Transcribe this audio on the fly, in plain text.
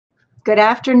Good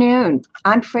afternoon.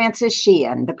 I'm Frances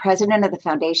Sheehan, the president of the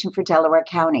Foundation for Delaware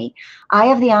County. I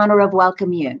have the honor of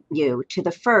welcoming you to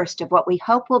the first of what we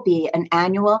hope will be an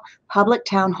annual public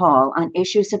town hall on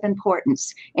issues of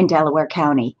importance in Delaware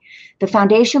County. The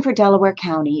Foundation for Delaware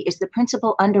County is the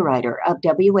principal underwriter of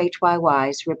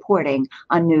WHYY's reporting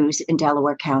on news in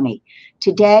Delaware County.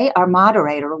 Today, our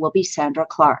moderator will be Sandra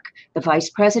Clark, the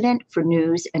Vice President for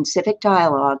News and Civic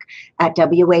Dialogue at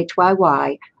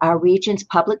WHYY, our region's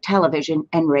public television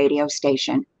and radio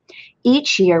station.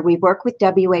 Each year, we work with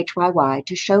WHYY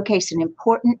to showcase an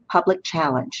important public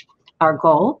challenge. Our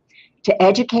goal? To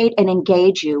educate and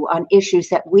engage you on issues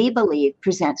that we believe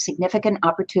present significant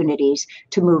opportunities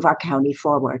to move our county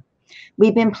forward.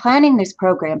 We've been planning this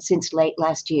program since late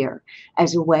last year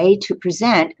as a way to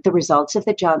present the results of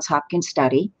the Johns Hopkins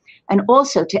study and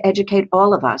also to educate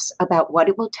all of us about what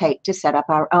it will take to set up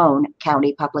our own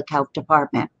county public health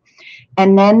department.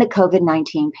 And then the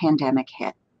COVID-19 pandemic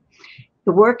hit.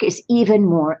 The work is even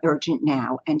more urgent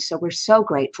now, and so we're so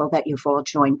grateful that you've all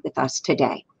joined with us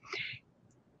today.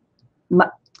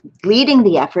 Leading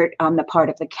the effort on the part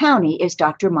of the county is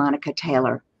Dr. Monica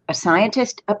Taylor, a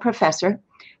scientist, a professor,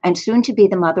 and soon to be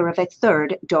the mother of a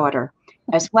third daughter,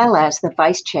 as well as the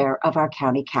vice chair of our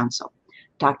county council.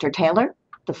 Dr. Taylor,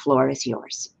 the floor is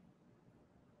yours.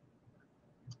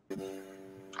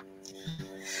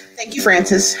 Thank you,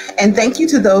 Frances, and thank you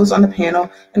to those on the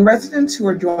panel and residents who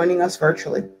are joining us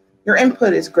virtually. Your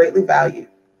input is greatly valued.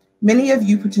 Many of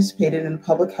you participated in the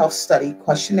public health study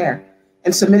questionnaire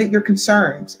and submitted your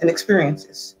concerns and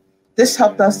experiences. This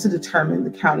helped us to determine the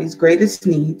county's greatest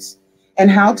needs and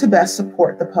how to best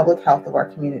support the public health of our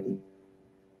community.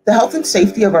 The health and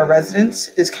safety of our residents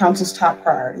is Council's top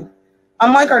priority.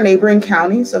 Unlike our neighboring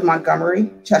counties of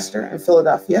Montgomery, Chester, and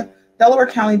Philadelphia, Delaware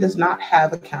County does not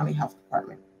have a county health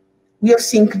department. We have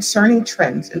seen concerning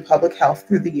trends in public health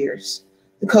through the years.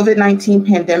 The COVID-19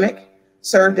 pandemic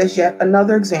served as yet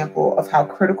another example of how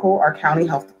critical our county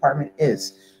health department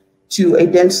is to a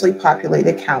densely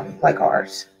populated county like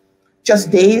ours. Just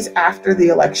days after the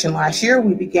election last year,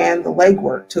 we began the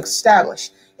legwork to establish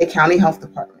a county health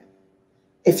department.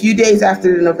 A few days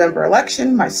after the November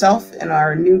election, myself and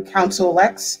our new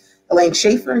council-elects, Elaine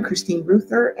Schaefer and Christine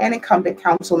Ruther, and incumbent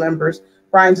council members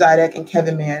Brian Zidek and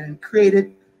Kevin Mann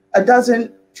created a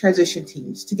dozen transition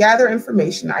teams to gather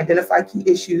information, identify key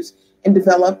issues, and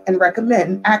develop and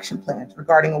recommend action plans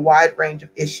regarding a wide range of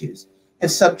issues and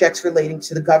subjects relating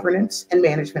to the governance and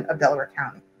management of Delaware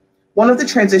County. One of the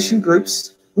transition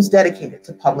groups was dedicated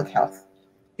to public health.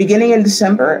 Beginning in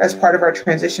December, as part of our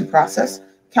transition process,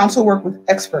 Council worked with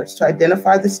experts to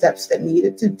identify the steps that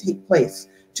needed to take place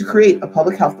to create a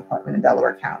public health department in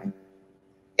Delaware County.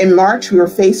 In March, we were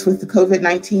faced with the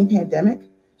COVID-19 pandemic.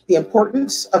 The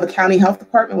importance of a county health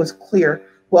department was clear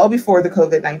well before the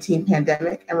COVID-19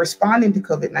 pandemic, and responding to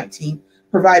COVID-19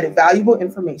 provided valuable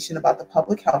information about the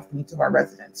public health needs of our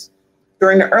residents.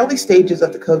 During the early stages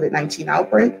of the COVID-19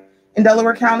 outbreak in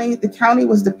Delaware County, the county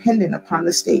was dependent upon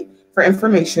the state for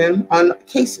information on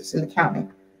cases in the county,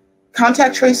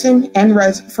 contact tracing, and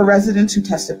for residents who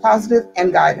tested positive,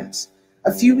 and guidance.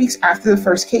 A few weeks after the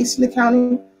first case in the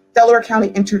county, Delaware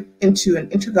County entered into an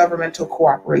intergovernmental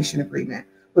cooperation agreement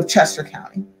with Chester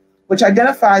County, which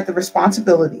identified the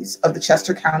responsibilities of the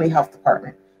Chester County Health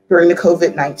Department during the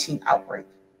COVID-19 outbreak.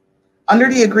 Under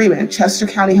the agreement, Chester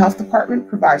County Health Department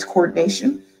provides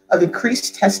coordination of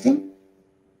increased testing,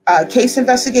 case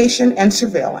investigation and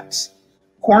surveillance,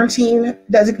 quarantine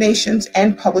designations,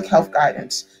 and public health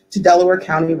guidance to Delaware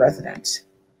County residents.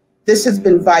 This has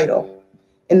been vital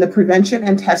in the prevention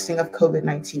and testing of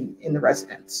COVID-19 in the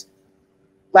residents.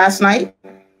 Last night,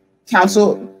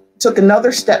 Council took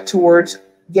another step towards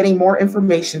getting more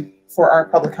information for our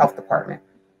public health department.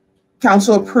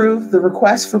 Council approved the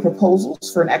request for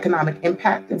proposals for an economic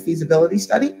impact and feasibility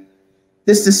study.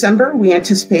 This December, we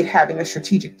anticipate having a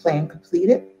strategic plan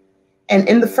completed. And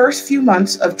in the first few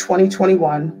months of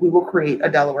 2021, we will create a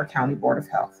Delaware County Board of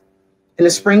Health. In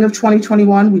the spring of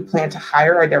 2021, we plan to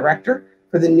hire our director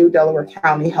for the new Delaware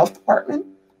County Health Department.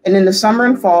 And in the summer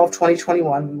and fall of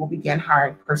 2021, we will begin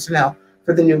hiring personnel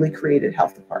for the newly created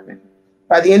health department.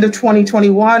 By the end of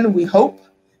 2021, we hope,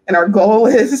 and our goal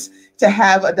is to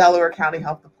have a Delaware County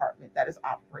Health Department that is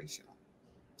operational.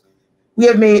 We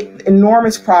have made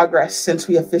enormous progress since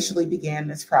we officially began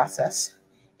this process,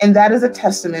 and that is a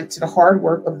testament to the hard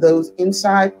work of those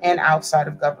inside and outside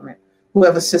of government who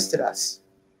have assisted us.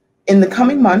 In the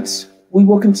coming months, we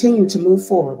will continue to move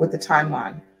forward with the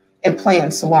timeline and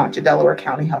plans to launch a Delaware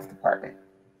County Health Department.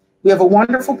 We have a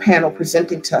wonderful panel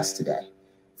presenting to us today.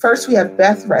 First, we have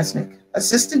Beth Resnick,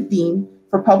 Assistant Dean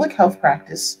for Public Health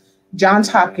Practice Johns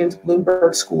Hopkins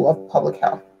Bloomberg School of Public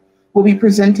Health, will be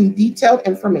presenting detailed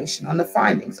information on the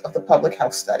findings of the public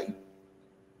health study.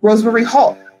 Rosemarie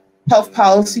Halt, health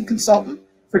policy consultant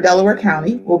for Delaware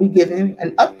County, will be giving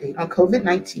an update on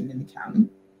COVID-19 in the county.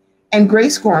 And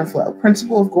Grace Gorenflo,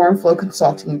 principal of Gorenflo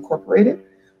Consulting Incorporated,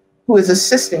 who is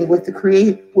assisting with the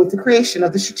creation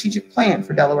of the strategic plan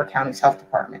for Delaware County's health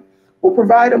department, will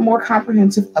provide a more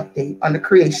comprehensive update on the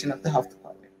creation of the health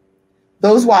department.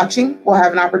 Those watching will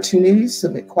have an opportunity to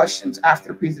submit questions after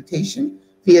the presentation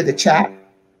via the chat.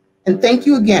 And thank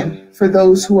you again for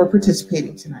those who are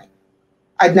participating tonight.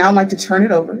 I'd now like to turn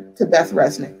it over to Beth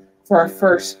Resnick for our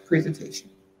first presentation.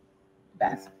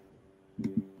 Beth.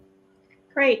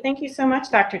 Great, thank you so much,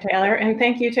 Dr. Taylor, and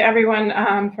thank you to everyone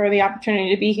for the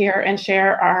opportunity to be here and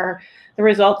share the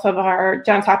results of our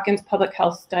Johns Hopkins Public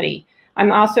Health Study.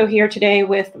 I'm also here today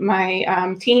with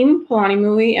my team, Palani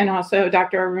Mui, and also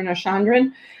Dr. Aruna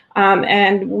Chandran,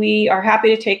 and we are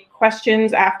happy to take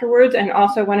questions afterwards, and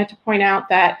also wanted to point out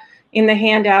that in the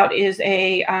handout is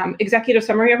a executive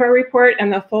summary of our report,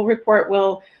 and the full report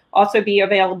will also be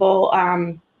available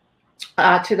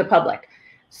to the public.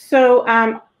 So,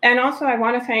 and also I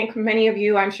want to thank many of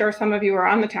you, I'm sure some of you are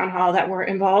on the town hall, that were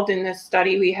involved in this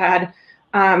study. We had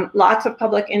lots of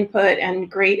public input and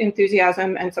great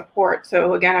enthusiasm and support.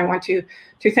 So again, I want to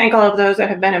thank all of those that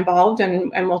have been involved,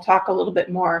 and we'll talk a little bit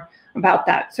more about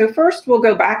that. So first we'll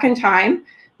go back in time,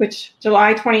 which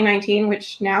July 2019,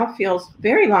 which now feels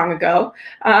very long ago,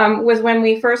 was when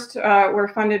we first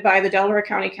were funded by the Delaware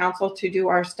County Council to do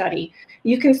our study.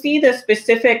 You can see the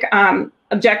specific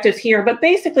objectives here, but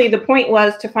basically the point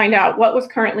was to find out what was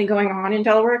currently going on in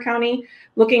Delaware County,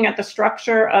 looking at the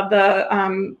structure of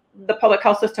the public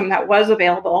health system that was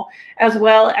available, as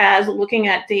well as looking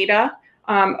at data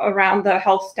around the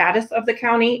health status of the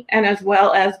county, and as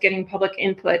well as getting public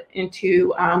input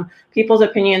into people's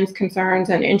opinions, concerns,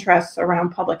 and interests around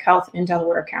public health in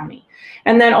Delaware County.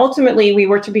 And then ultimately we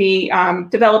were to be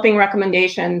developing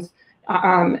recommendations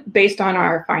based on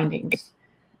our findings.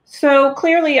 So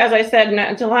clearly, as I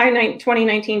said, July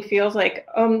 2019 feels like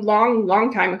a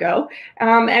long time ago.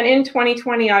 And in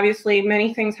 2020, obviously,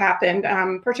 many things happened,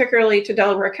 particularly to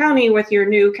Delaware County with your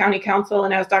new county council.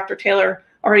 And as Dr. Taylor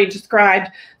already described,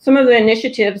 some of the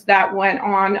initiatives that went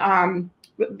on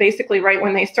basically right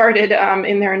when they started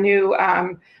in their new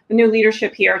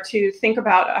leadership here to think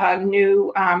about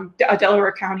a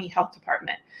Delaware County Health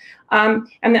Department.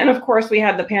 And then, of course, we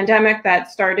had the pandemic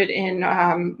that started in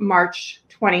March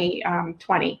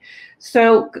 2020.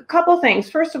 So a couple things.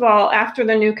 First of all, after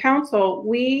the new council,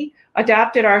 we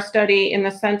adapted our study in the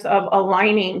sense of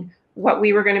aligning what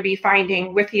we were going to be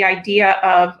finding with the idea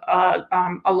of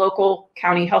a local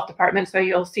county health department. So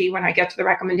you'll see when I get to the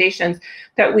recommendations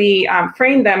that we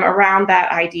framed them around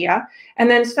that idea. And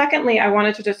then secondly, I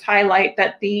wanted to just highlight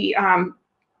that the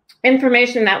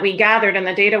information that we gathered and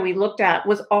the data we looked at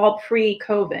was all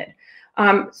pre-COVID.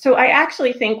 So I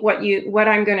actually think what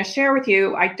I'm going to share with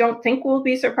you, I don't think will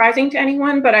be surprising to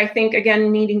anyone, but I think,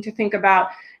 again, needing to think about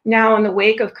now in the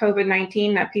wake of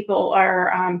COVID-19 that people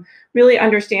are really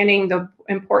understanding the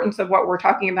importance of what we're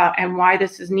talking about and why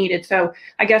this is needed. So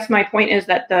I guess my point is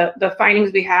that the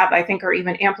findings we have, I think, are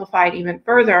even amplified even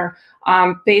further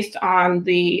based on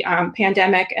the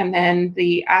pandemic and then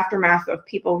the aftermath of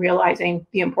people realizing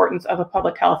the importance of a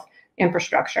public health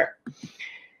infrastructure.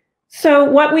 So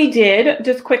what we did,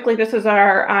 just quickly, this is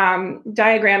our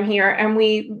diagram here, and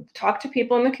we talked to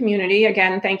people in the community.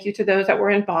 Again, thank you to those that were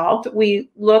involved. We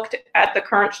looked at the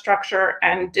current structure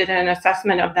and did an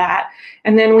assessment of that.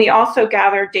 And then we also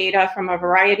gathered data from a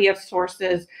variety of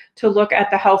sources to look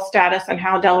at the health status and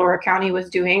how Delaware County was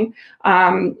doing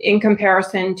in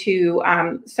comparison to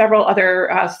several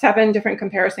other 7 different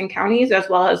comparison counties, as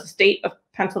well as the state of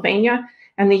Pennsylvania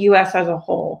and the U.S. as a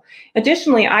whole.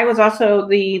 Additionally, I was also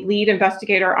the lead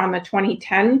investigator on the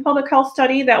 2010 public health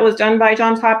study that was done by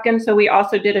Johns Hopkins. So we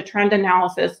also did a trend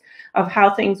analysis of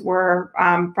how things were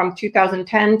from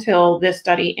 2010 till this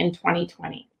study in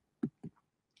 2020.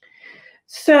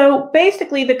 So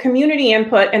basically the community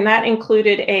input, and that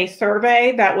included a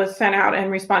survey that was sent out and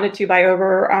responded to by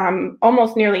over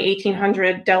almost nearly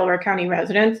 1,800 Delaware County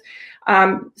residents,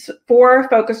 4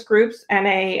 focus groups, and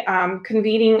a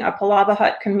Palava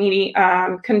Hut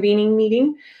convening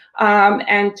meeting,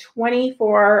 and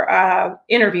 24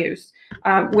 interviews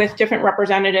with different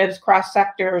representatives cross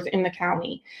sectors in the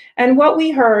county. And what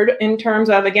we heard in terms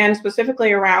of, again,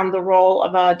 specifically around the role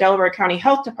of a Delaware County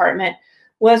Health Department,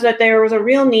 was that there was a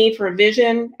real need for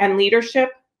vision and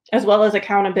leadership, as well as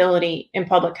accountability in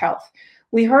public health.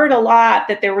 we heard a lot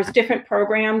that there was different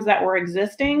programs that were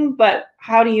existing, but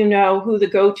how do you know who the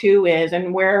go-to is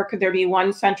and where could there be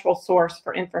one central source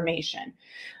for information?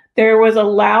 There was a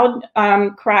loud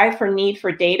cry for need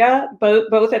for data,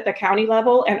 both at the county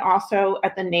level and also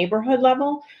at the neighborhood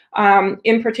level,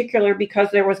 in particular because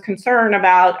there was concern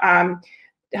about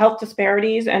health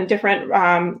disparities and different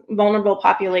vulnerable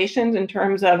populations in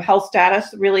terms of health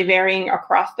status really varying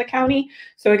across the county.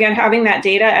 So again, having that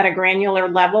data at a granular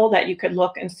level that you could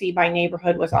look and see by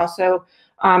neighborhood was also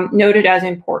noted as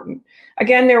important.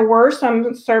 Again, there were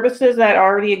some services that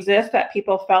already exist that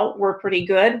people felt were pretty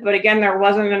good, but again, there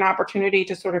wasn't an opportunity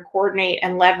to sort of coordinate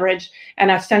and leverage and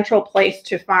a central place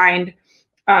to find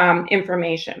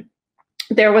information.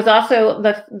 There was also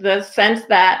the sense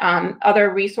that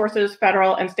other resources,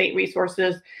 federal and state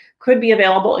resources, could be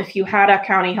available if you had a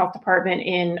county health department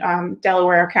in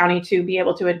Delaware County to be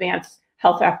able to advance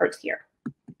health efforts here.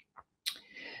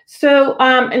 So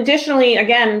additionally,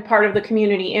 again, part of the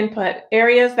community input,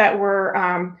 areas that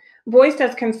were voiced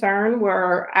as concern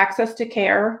were access to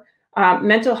care,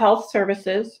 mental health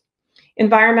services,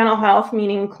 environmental health,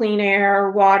 meaning clean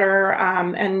air, water,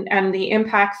 and the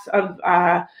impacts of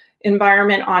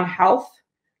environment on health.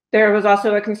 There was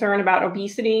also a concern about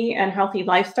obesity and healthy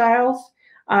lifestyles,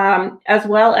 as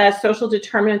well as social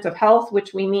determinants of health,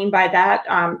 which we mean by that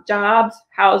jobs,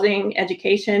 housing,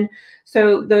 education.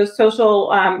 So those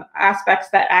social aspects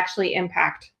that actually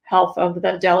impact health of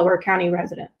the Delaware County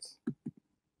residents.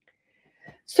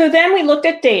 So then we looked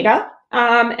at data.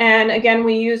 And again,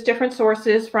 we used different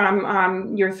sources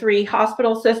from your 3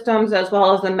 hospital systems, as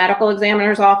well as the medical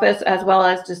examiner's office, as well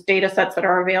as just data sets that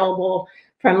are available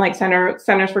from like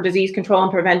Centers for Disease Control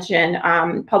and Prevention,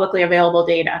 publicly available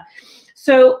data.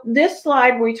 So this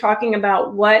slide, we're talking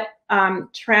about what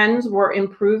trends were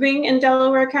improving in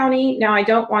Delaware County. Now, I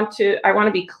want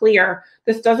to be clear,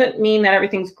 this doesn't mean that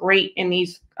everything's great in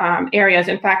these areas.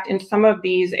 In fact, in some of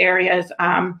these areas,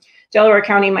 Delaware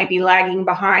County might be lagging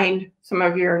behind some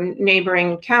of your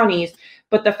neighboring counties,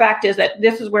 but the fact is that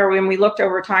this is where, when we looked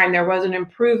over time, there was an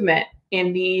improvement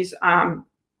in these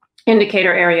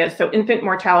indicator areas. So infant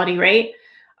mortality rate,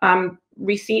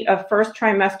 receipt of first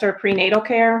trimester prenatal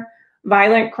care,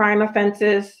 violent crime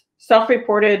offenses,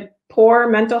 self-reported poor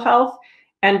mental health,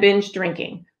 and binge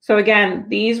drinking. So again,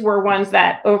 these were ones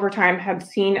that over time have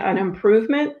seen an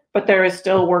improvement, but there is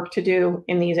still work to do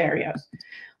in these areas.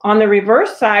 On the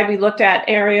reverse side, we looked at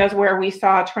areas where we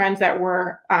saw trends that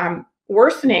were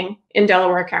worsening in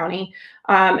Delaware County.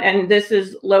 And this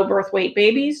is low birth weight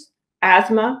babies,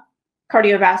 asthma,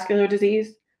 cardiovascular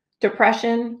disease,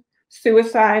 depression,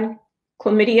 suicide,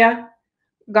 chlamydia,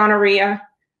 gonorrhea,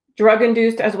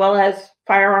 drug-induced as well as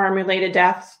firearm-related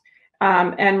deaths,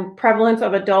 and prevalence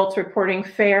of adults reporting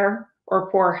fair or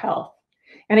poor health.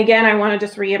 And again, I want to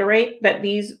just reiterate that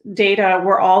these data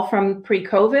were all from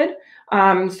pre-COVID.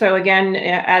 So again,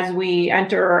 as we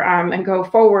enter and go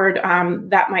forward,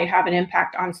 that might have an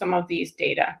impact on some of these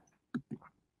data.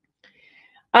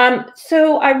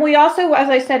 We also, as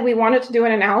I said, we wanted to do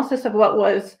an analysis of what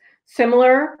was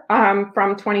similar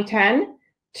from 2010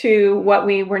 to what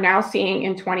we were now seeing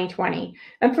in 2020.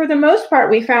 And for the most part,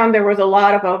 we found there was a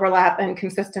lot of overlap and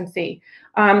consistency.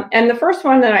 And the first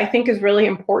one that I think is really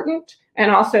important, and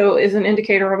also is an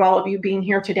indicator of all of you being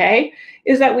here today,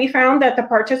 is that we found that the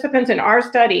participants in our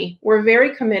study were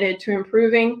very committed to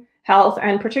improving health,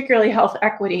 and particularly health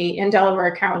equity in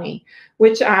Delaware County,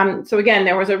 which, so again,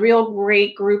 there was a real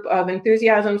great group of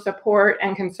enthusiasm, support,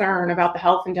 and concern about the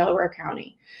health in Delaware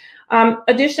County.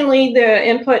 Additionally, the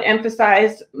input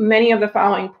emphasized many of the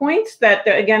following points: that,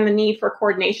 again, the need for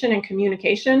coordination and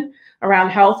communication around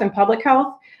health and public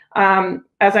health.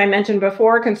 As I mentioned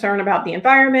before, concern about the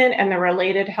environment and the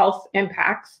related health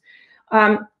impacts.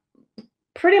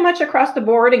 Pretty much across the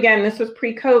board, again, this was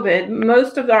pre-COVID,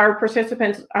 most of our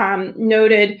participants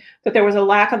noted that there was a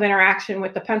lack of interaction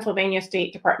with the Pennsylvania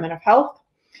State Department of Health.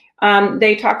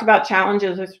 They talked about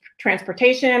challenges with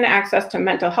transportation, access to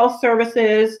mental health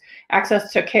services,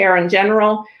 access to care in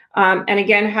general, and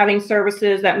again, having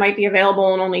services that might be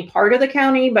available in only part of the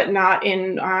county, but not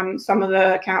in some of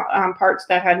the parts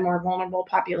that had more vulnerable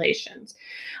populations.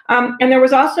 And there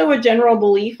was also a general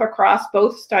belief across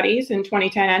both studies in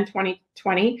 2010 and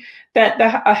 2020 that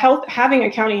having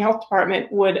a county health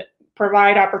department would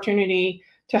provide opportunity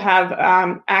to have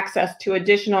access to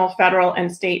additional federal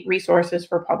and state resources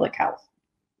for public health.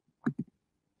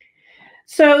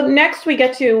 So next we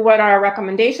get to what our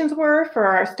recommendations were for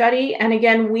our study. And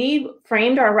again, we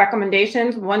framed our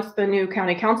recommendations once the new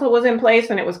county council was in place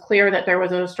and it was clear that there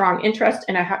was a strong interest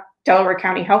in Delaware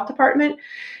County Health Department.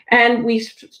 And we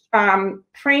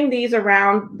framed these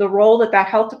around the role that that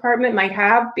health department might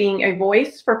have, being a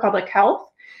voice for public health,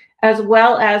 as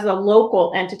well as a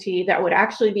local entity that would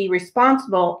actually be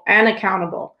responsible and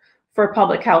accountable for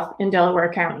public health in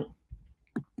Delaware County.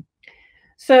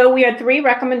 So we had 3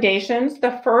 recommendations.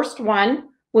 The first one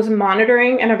was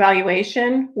monitoring and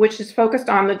evaluation, which is focused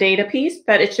on the data piece,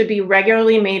 that it should be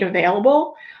regularly made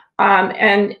available.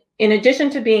 And in addition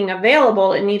to being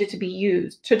available, it needed to be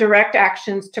used to direct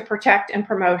actions to protect and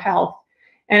promote health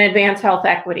and advance health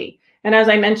equity. And as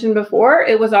I mentioned before,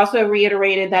 it was also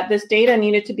reiterated that this data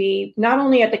needed to be not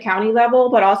only at the county level,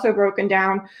 but also broken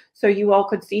down so you all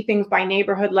could see things by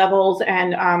neighborhood levels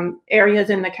and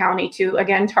areas in the county to,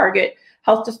 again, target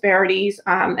health disparities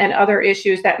and other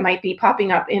issues that might be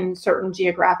popping up in certain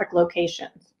geographic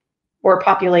locations or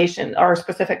population, or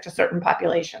specific to certain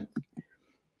populations.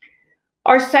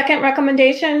 Our second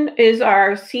recommendation is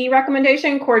our C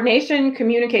recommendation: coordination,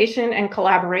 communication, and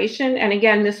collaboration. And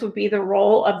again, this would be the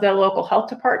role of the local health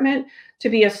department to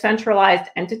be a centralized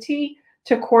entity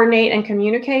to coordinate and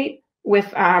communicate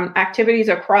with activities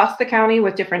across the county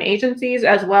with different agencies,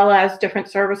 as well as different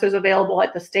services available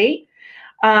at the state.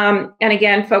 And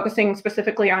again, focusing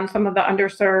specifically on some of the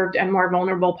underserved and more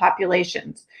vulnerable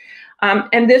populations.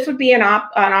 And this would be an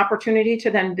opportunity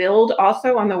to then build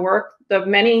also on the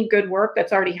many good work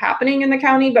that's already happening in the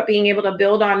county, but being able to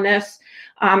build on this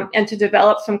and to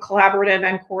develop some collaborative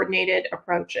and coordinated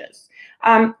approaches.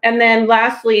 And then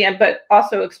lastly, but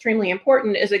also extremely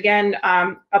important, is again,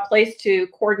 a place to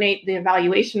coordinate the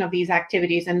evaluation of these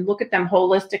activities and look at them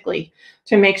holistically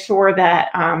to make sure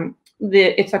that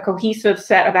it's a cohesive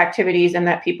set of activities and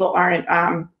that people aren't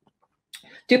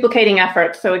duplicating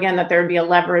efforts. So again, that there would be a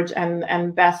leverage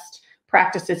and best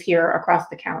practices here across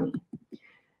the county.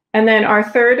 And then our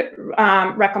third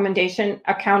recommendation: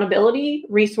 accountability,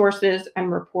 resources,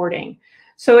 and reporting.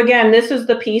 So again, this is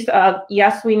the piece of,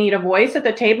 yes, we need a voice at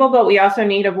the table, but we also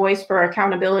need a voice for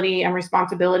accountability and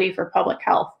responsibility for public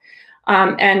health.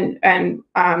 And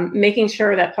making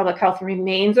sure that public health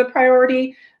remains a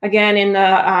priority. Again, in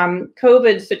the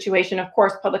COVID situation, of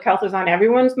course, public health is on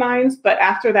everyone's minds, but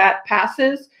after that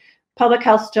passes, public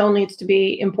health still needs to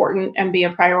be important and be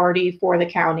a priority for the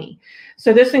county.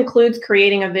 So this includes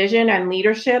creating a vision and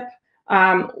leadership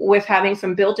with having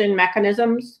some built-in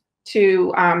mechanisms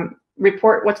to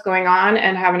report what's going on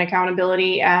and have an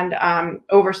accountability and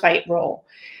oversight role.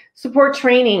 Support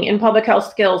training in public health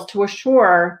skills to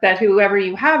assure that whoever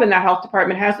you have in that health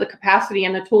department has the capacity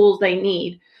and the tools they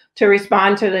need to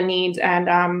respond to the needs and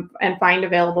find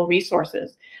available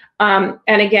resources. And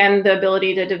again, the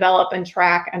ability to develop and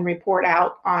track and report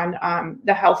out on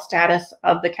the health status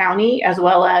of the county, as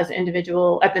well as at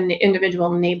the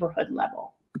individual neighborhood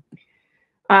level.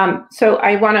 So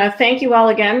I want to thank you all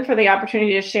again for the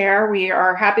opportunity to share. We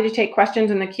are happy to take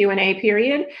questions in the Q&A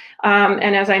period.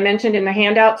 And as I mentioned, in the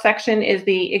handout section is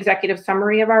the executive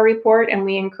summary of our report, and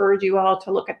we encourage you all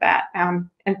to look at that.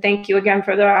 And thank you again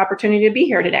for the opportunity to be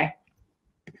here today.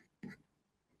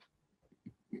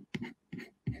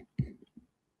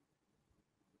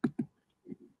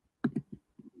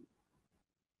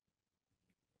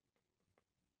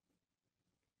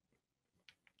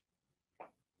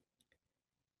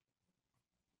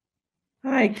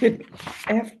 Hi, good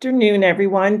afternoon,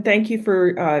 everyone. Thank you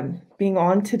for being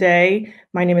on today.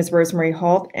 My name is Rosemarie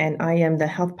Halt, and I am the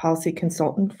Health Policy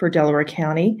Consultant for Delaware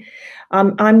County.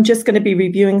 I'm just going to be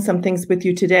reviewing some things with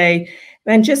you today,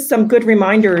 and just some good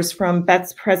reminders from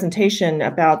Beth's presentation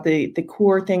about the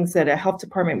core things that a health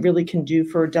department really can do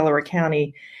for Delaware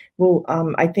County will,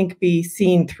 I think, be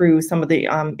seen through some of the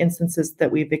instances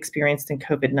that we've experienced in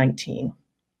COVID-19.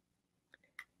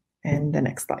 And the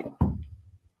next slide.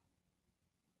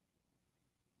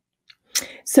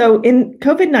 So in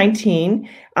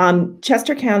COVID-19,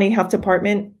 Chester County Health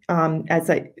Department, as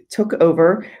I took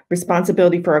over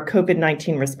responsibility for our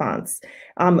COVID-19 response.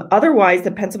 Otherwise,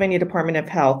 the Pennsylvania Department of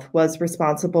Health was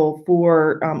responsible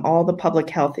for all the public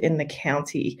health in the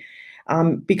county.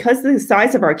 Because of the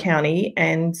size of our county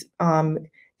and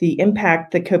the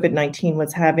impact that COVID-19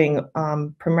 was having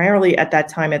primarily at that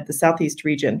time at the Southeast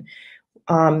region,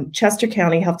 Chester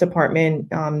County Health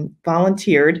Department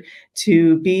volunteered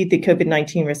to be the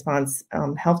COVID-19 response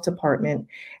health department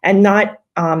and not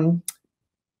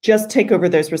just take over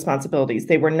those responsibilities.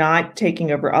 They were not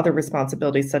taking over other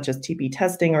responsibilities such as TB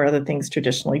testing or other things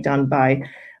traditionally done by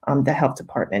the health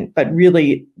department. But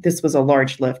really, this was a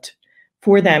large lift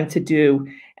for them to do.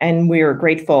 And we are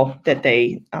grateful that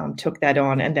they took that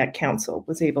on and that council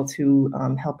was able to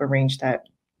help arrange that.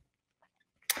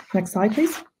 Next slide,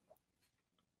 please.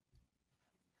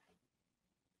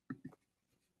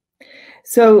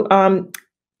 So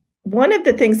one of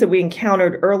the things that we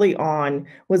encountered early on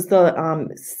was a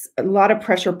lot of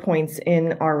pressure points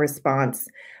in our response.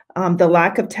 The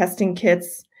lack of testing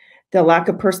kits, the lack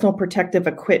of personal protective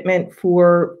equipment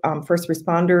for first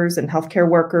responders and healthcare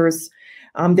workers.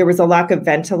 There was a lack of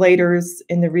ventilators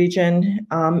in the region,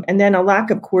 and then a lack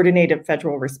of coordinated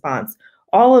federal response.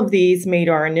 All of these made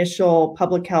our initial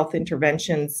public health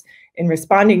interventions in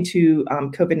responding to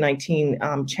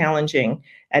COVID-19 challenging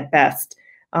at best.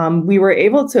 We were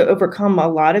able to overcome a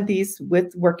lot of these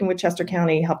with working with Chester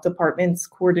County Health Department's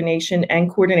coordination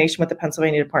with the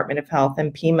Pennsylvania Department of Health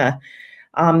and PEMA.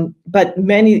 But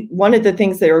one of the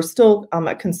things that are still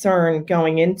a concern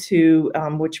going into,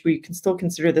 which we can still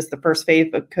consider this the first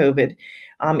phase of COVID,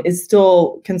 is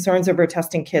still concerns over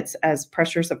testing kits as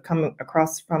pressures have come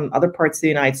across from other parts of the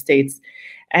United States.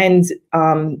 And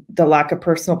the lack of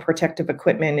personal protective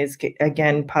equipment is,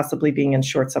 again, possibly being in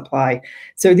short supply.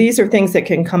 So these are things that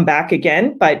can come back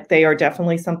again, but they are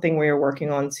definitely something we are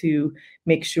working on to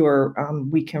make sure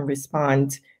we can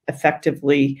respond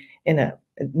effectively in a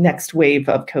next wave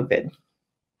of COVID.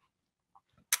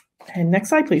 And next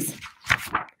slide, please.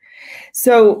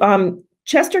 So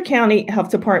Chester County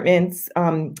Health Department's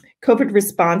COVID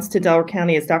response to Delaware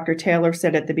County, as Dr. Taylor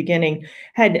said at the beginning,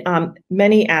 had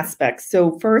many aspects.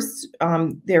 So first,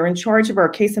 they're in charge of our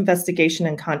case investigation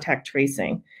and contact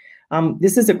tracing.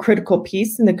 This is a critical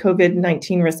piece in the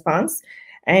COVID-19 response,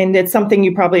 and it's something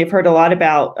you probably have heard a lot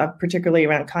about, particularly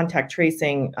around contact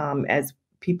tracing, as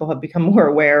people have become more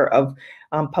aware of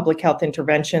public health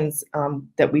interventions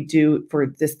that we do for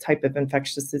this type of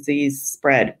infectious disease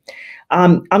spread.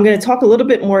 I'm going to talk a little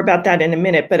bit more about that in a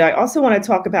minute, but I also want to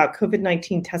talk about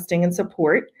COVID-19 testing and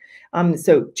support.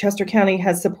 So Chester County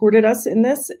has supported us in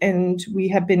this, and we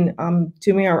have been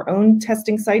doing our own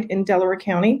testing site in Delaware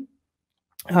County.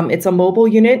 It's a mobile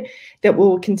unit that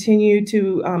will continue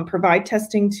to provide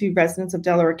testing to residents of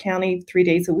Delaware County 3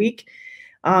 days a week.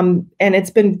 And it's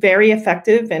been very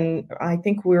effective, and I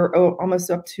think we're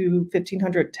almost up to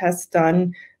 1,500 tests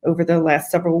done over the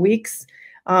last several weeks.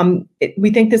 We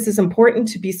think this is important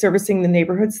to be servicing the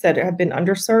neighborhoods that have been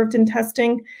underserved in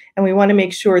testing, and we want to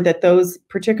make sure that those,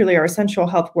 particularly our essential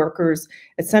health workers,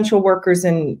 essential workers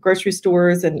in grocery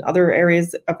stores and other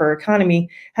areas of our economy,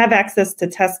 have access to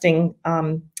testing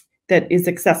that is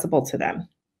accessible to them.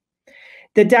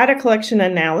 The data collection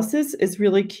analysis is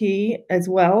really key as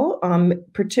well,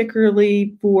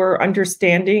 particularly for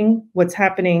understanding what's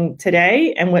happening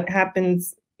today and what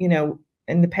happens,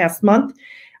 in the past month.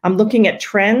 I'm looking at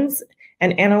trends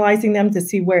and analyzing them to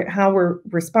see how we're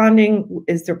responding.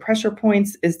 Is there pressure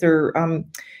points? Is there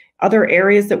other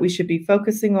areas that we should be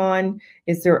focusing on?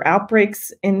 Is there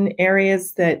outbreaks in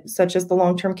areas such as the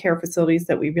long-term care facilities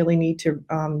that we really need to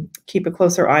keep a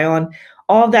closer eye on?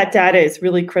 All of that data is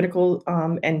really critical,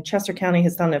 and Chester County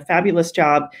has done a fabulous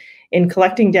job in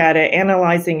collecting data,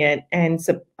 analyzing it, and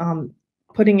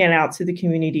putting it out to the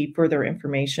community for their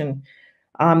information.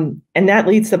 And that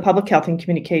leads to public health and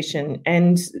communication.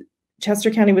 And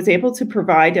Chester County was able to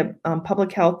provide a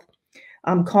public health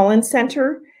call-in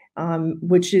center,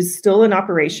 which is still in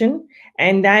operation.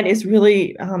 And that has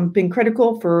really been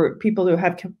critical for people who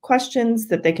have questions,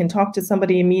 that they can talk to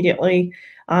somebody immediately.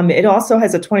 It also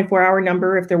has a 24-hour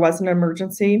number if there was an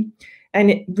emergency. And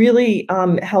it really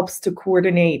helps to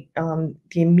coordinate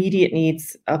the immediate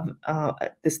needs of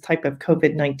this type of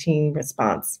COVID-19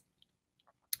 response.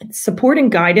 Support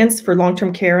and guidance for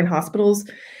long-term care and hospitals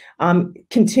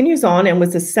continues on and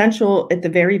was essential at the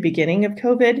very beginning of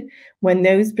COVID, when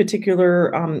those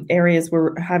particular areas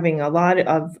were having a lot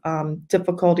of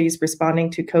difficulties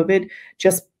responding to COVID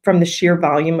just from the sheer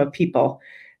volume of people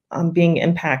being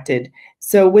impacted.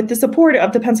 So with the support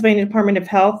of the Pennsylvania Department of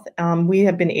Health, we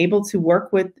have been able to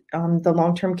work with the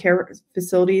long-term care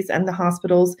facilities and the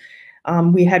hospitals.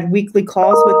 We had weekly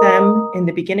calls with them in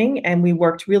the beginning, and we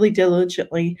worked really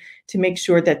diligently to make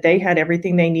sure that they had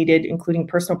everything they needed, including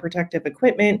personal protective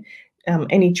equipment,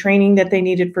 any training that they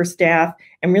needed for staff,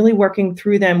 and really working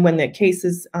through them when the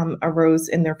cases arose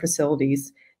in their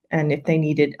facilities and if they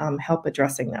needed help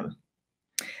addressing them.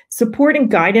 Support and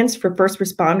guidance for first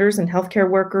responders and healthcare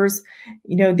workers,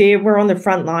 they were on the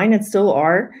front line and still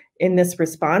are in this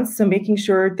response. So making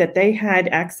sure that they had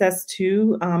access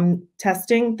to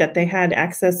testing, that they had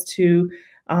access to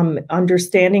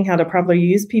understanding how to properly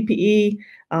use PPE,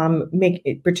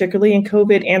 particularly in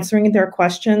COVID, answering their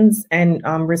questions and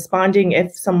responding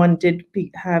if someone did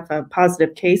have a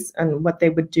positive case and what they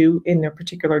would do in their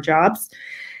particular jobs.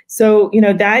 So,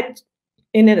 that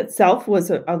in it itself was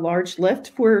a large lift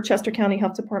for Chester County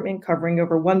Health Department, covering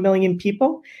over 1 million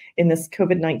people in this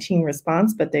COVID-19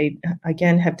 response, but they,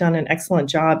 again, have done an excellent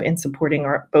job in supporting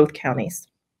both counties.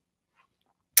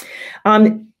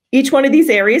 Each one of these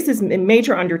areas is a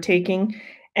major undertaking,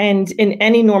 and in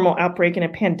any normal outbreak in a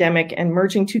pandemic, and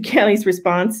merging two counties'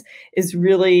 response is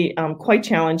really quite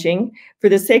challenging. For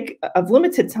the sake of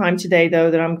limited time today, though,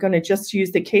 that I'm going to just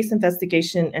use the case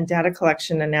investigation and data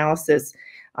collection analysis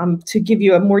to give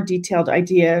you a more detailed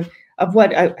idea of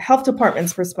what a health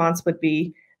department's response would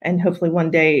be, and hopefully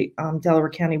one day Delaware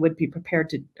County would be prepared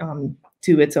to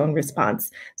do its own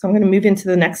response. So I'm going to move into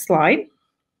the next slide,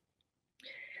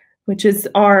 which is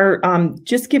our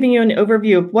just giving you an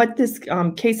overview of what this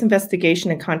case investigation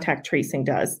and contact tracing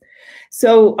does.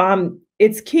 So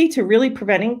it's key to really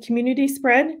preventing community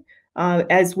spread.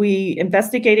 As we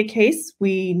investigate a case,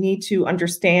 we need to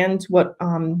understand what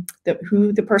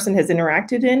who the person has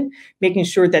interacted in, making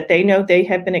sure that they know they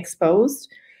have been exposed,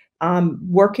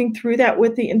 working through that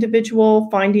with the individual,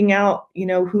 finding out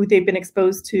who they've been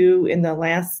exposed to in the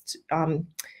last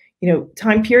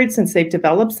time period since they've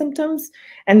developed symptoms,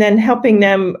 and then helping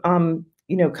them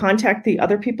contact the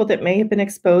other people that may have been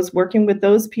exposed, working with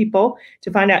those people to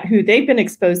find out who they've been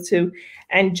exposed to,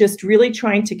 and just really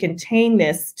trying to contain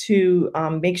this to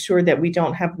make sure that we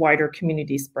don't have wider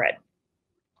community spread.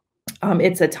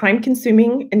 It's a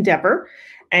time-consuming endeavor,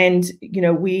 and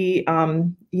we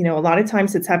a lot of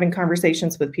times it's having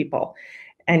conversations with people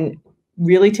and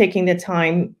really taking the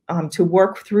time to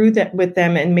work through that with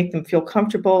them and make them feel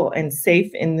comfortable and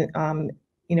safe in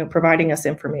providing us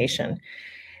information.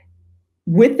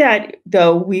 With that,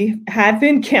 though, we have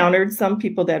encountered some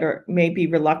people that may be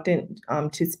reluctant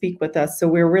to speak with us. So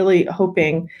we're really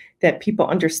hoping that people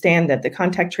understand that the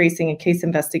contact tracing and case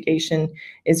investigation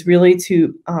is really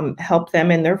to help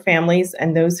them and their families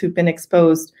and those who've been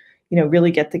exposed,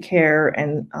 really get the care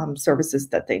and services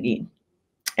that they need,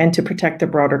 and to protect the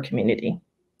broader community.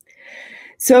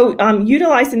 So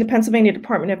utilizing the Pennsylvania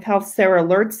Department of Health Sarah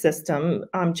Alert system,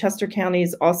 Chester County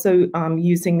is also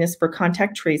using this for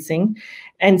contact tracing.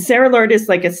 And Sarah Alert is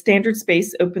like a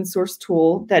standards-based open source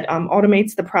tool that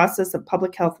automates the process of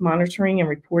public health monitoring and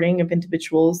reporting of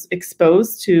individuals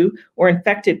exposed to or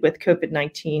infected with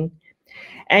COVID-19.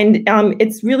 And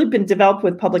it's really been developed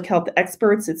with public health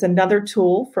experts. It's another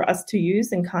tool for us to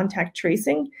use in contact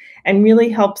tracing, and really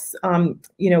helps,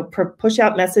 push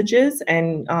out messages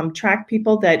and track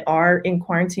people that are in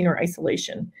quarantine or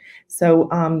isolation. So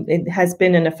it has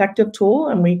been an effective tool,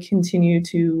 and we continue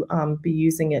to be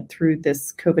using it through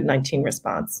this COVID-19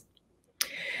 response.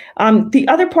 The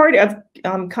other part of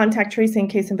contact tracing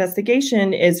case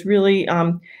investigation is really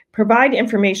provide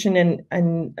information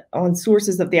on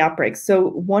sources of the outbreak. So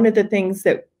one of the things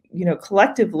that,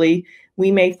 collectively we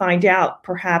may find out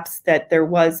perhaps that there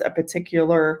was a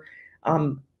particular,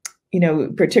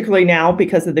 particularly now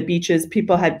because of the beaches,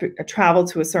 people had traveled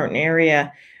to a certain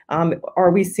area.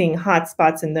 Are we seeing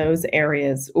hotspots in those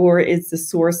areas, or is the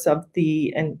source of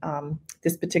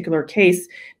this particular case,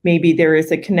 maybe there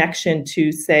is a connection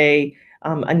to, say,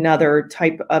 another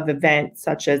type of event,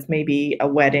 such as maybe a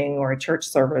wedding or a church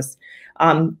service.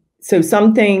 So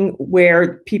something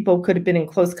where people could have been in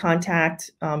close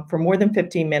contact for more than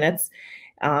 15 minutes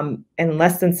and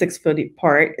less than 6 foot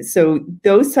apart. So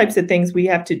those types of things we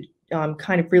have to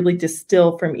kind of really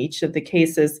distill from each of the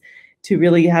cases to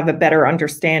really have a better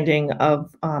understanding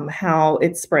of how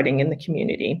it's spreading in the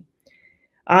community.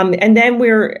 And then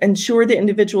we're ensure the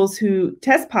individuals who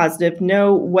test positive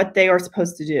know what they are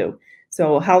supposed to do.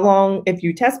 So how long, if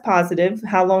you test positive,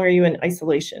 how long are you in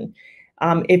isolation?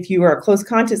 If you are a close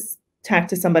contact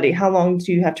to somebody, how long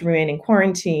do you have to remain in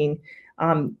quarantine?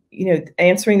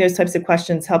 Answering those types of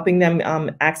questions, helping them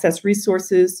access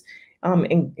resources,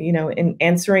 and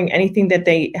answering anything that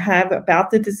they have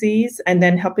about the disease, and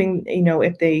then helping,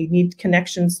 if they need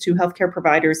connections to healthcare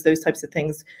providers, those types of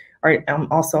things are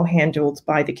also handled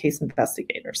by the case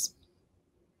investigators.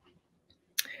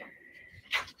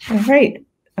 All right,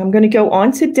 I'm going to go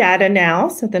on to data now.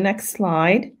 So the next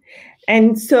slide.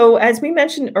 And so, as we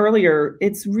mentioned earlier,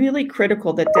 it's really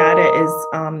critical that data is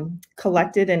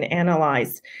collected and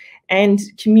analyzed and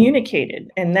communicated.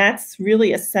 And that's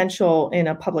really essential in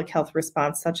a public health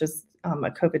response such as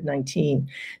a COVID-19.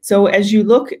 So as you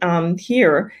look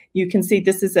here, you can see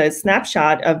this is a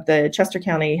snapshot of the Chester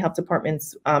County Health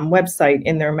Department's website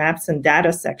in their maps and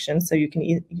data section. So you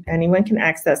can anyone can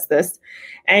access this.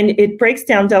 And it breaks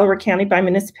down Delaware County by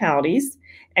municipalities.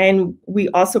 And we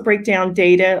also break down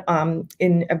data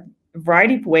in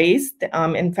variety of ways.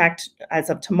 In fact, as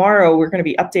of tomorrow, we're going to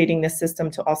be updating this system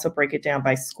to also break it down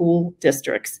by school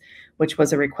districts, which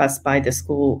was a request by the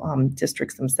school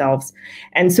districts themselves.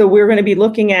 And so we're going to be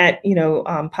looking at,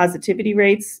 positivity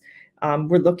rates.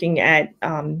 We're looking at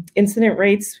incident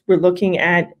rates. We're looking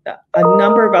at a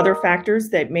number of other factors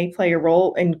that may play a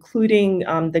role, including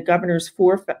the governor's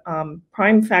 4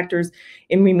 prime factors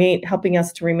in helping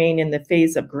us to remain in the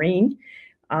phase of green.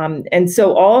 And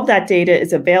so all of that data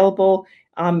is available.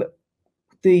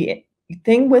 The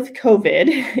thing with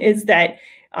COVID is that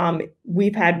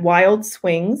we've had wild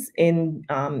swings in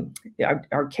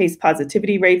our case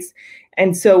positivity rates.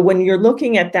 And so when you're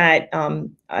looking at that,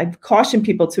 I've cautioned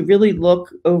people to really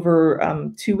look over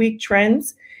 2-week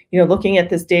trends, looking at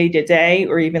this day to day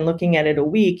or even looking at it a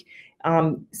week.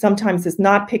 Sometimes is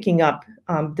not picking up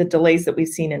the delays that we've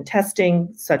seen in testing,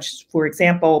 such, for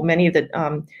example, many of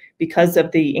the, because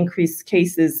of the increased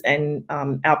cases and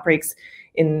outbreaks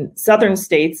in southern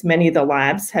states, many of the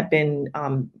labs have been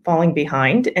falling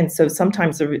behind. And so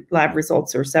sometimes the lab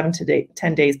results are 7 to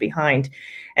 10 days behind.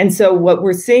 And so what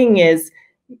we're seeing is,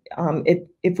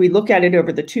 if we look at it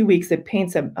over the 2 weeks, it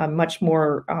paints a much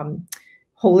more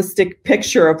holistic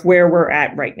picture of where we're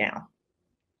at right now.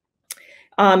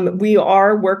 We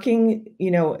are working,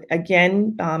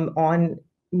 again, on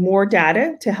more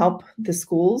data to help the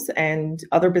schools and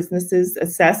other businesses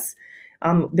assess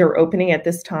their opening at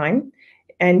this time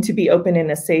and to be open in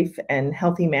a safe and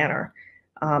healthy manner.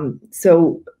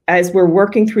 So as we're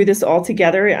working through this all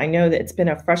together, I know that it's been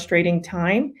a frustrating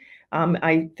time.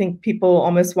 I think people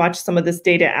almost watch some of this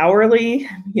data hourly,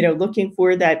 looking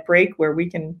for that break where we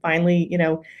can finally,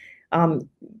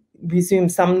 resume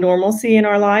some normalcy in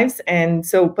our lives. And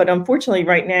so, but unfortunately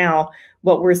right now,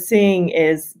 what we're seeing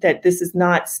is that this is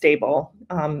not stable.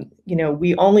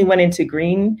 We only went into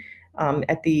green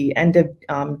at the end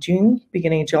of June,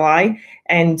 beginning of July,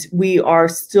 and we are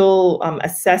still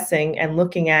assessing and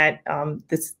looking at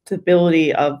the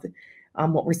stability of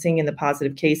what we're seeing in the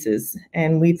positive cases.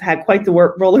 And we've had quite the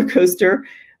roller coaster.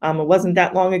 It wasn't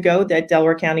that long ago that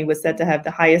Delaware County was said to have the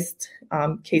highest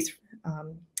case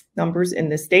numbers in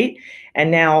the state.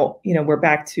 And now, we're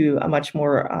back to a much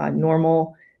more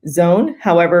normal zone.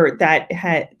 However,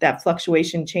 that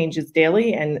fluctuation changes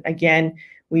daily. And again,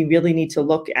 we really need to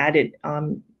look at it,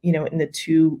 in the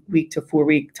 2-week to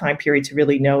 4-week time period to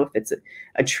really know if it's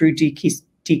a true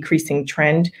decreasing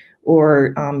trend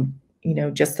or,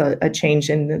 just a change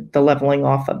in the leveling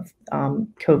off of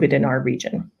COVID in our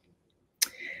region.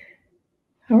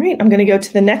 All right, I'm going to go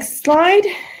to the next slide.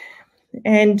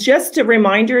 And just a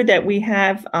reminder that we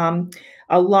have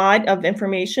a lot of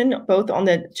information both on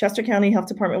the Chester County Health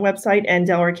Department website and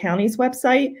Delaware County's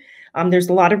website. There's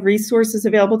a lot of resources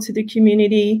available to the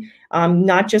community,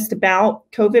 not just about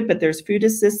COVID, but there's food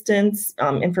assistance,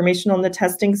 information on the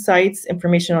testing sites,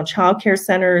 information on childcare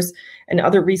centers, and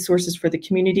other resources for the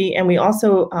community. And we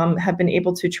also have been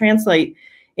able to translate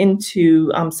into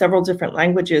several different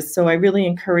languages. So I really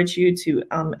encourage you to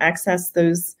access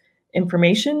those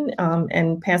information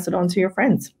and pass it on to your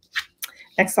friends.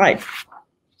 Next slide.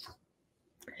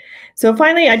 So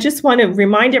finally, I just want to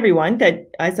remind everyone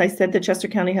that, as I said, the Chester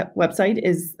County website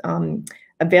is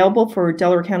available for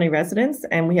Delaware County residents,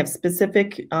 and we have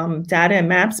specific data and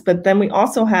maps, but then we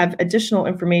also have additional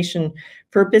information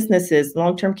for businesses,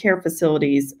 long-term care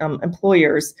facilities,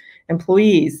 employers,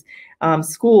 employees,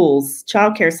 schools,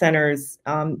 childcare centers,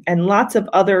 and lots of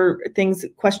other things,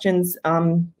 questions,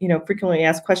 frequently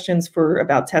asked questions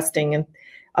about testing and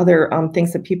other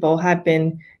things that people have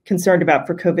been concerned about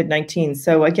for COVID-19.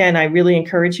 So again, I really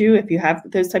encourage you, if you have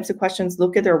those types of questions,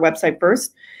 look at their website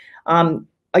first.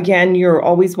 Again, you're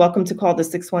always welcome to call the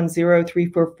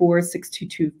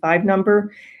 610-344-6225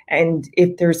 number. And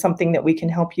if there's something that we can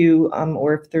help you,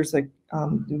 or if there's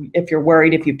if you're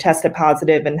worried, if you've tested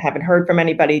positive and haven't heard from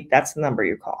anybody, that's the number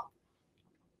you call.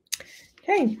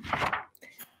 Okay.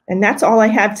 And that's all I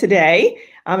have today.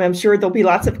 I'm sure there'll be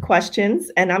lots of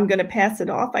questions, and I'm going to pass it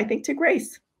off, I think, to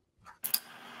Grace.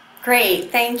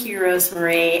 Great. Thank you,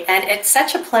 Rosemarie. And it's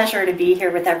such a pleasure to be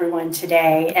here with everyone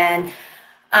today. And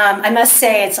I must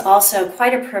say, it's also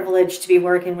quite a privilege to be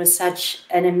working with such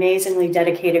an amazingly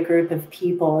dedicated group of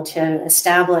people to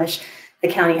establish the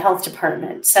county health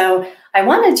department. So I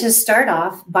wanted to start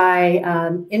off by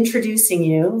introducing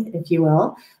you, if you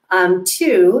will,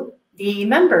 to the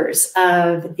members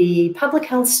of the Public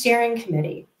Health Steering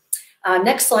Committee.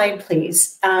 Next slide,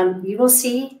 please. You will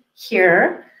see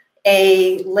here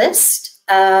a list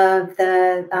of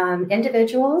the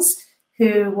individuals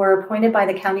who were appointed by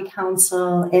the County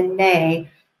Council in May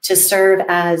to serve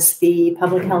as the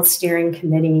Public Health Steering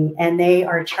Committee, and they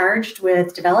are charged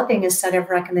with developing a set of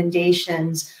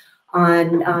recommendations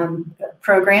on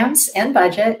programs and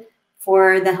budget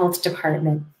for the health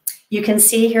department. You can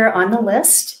see here on the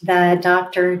list that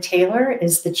Dr. Taylor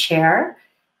is the chair,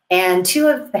 and two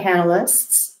of the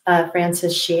panelists,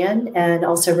 Frances Sheehan and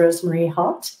also Rosemarie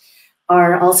Halt,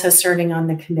 are also serving on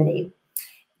the committee.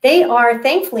 They are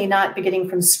thankfully not beginning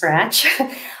from scratch.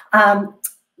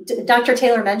 Dr.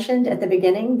 Taylor mentioned at the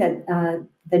beginning that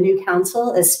the new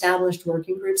council established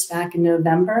working groups back in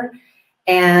November,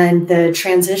 and the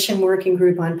transition working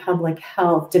group on public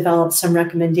health developed some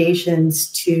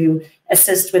recommendations to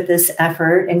assist with this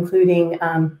effort, including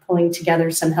pulling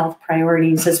together some health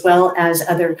priorities as well as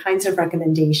other kinds of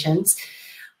recommendations.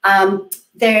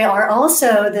 They are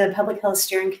also, the Public Health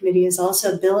Steering Committee is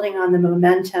also building on the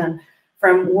momentum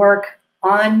from work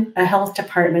on a health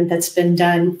department that's been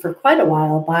done for quite a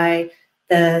while by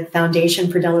the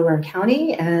Foundation for Delaware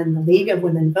County and the League of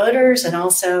Women Voters, and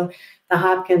also the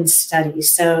Hopkins study.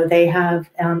 So they have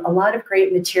a lot of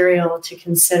great material to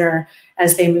consider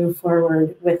as they move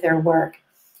forward with their work.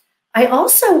 I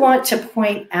also want to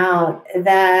point out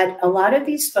that a lot of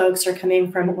these folks are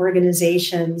coming from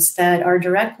organizations that are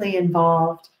directly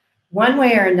involved one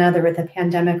way or another with the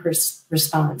pandemic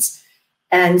response.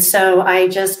 And so I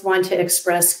just want to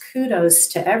express kudos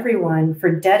to everyone for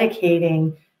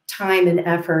dedicating time and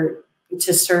effort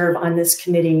to serve on this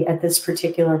committee at this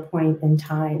particular point in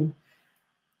time.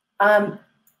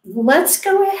 Let's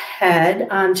go ahead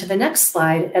to the next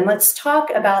slide, and let's talk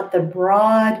about the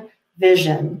broad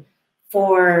vision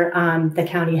for the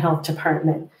county health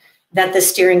department that the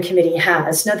steering committee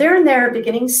has. Now, they're in their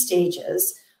beginning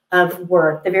stages of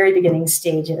work, the very beginning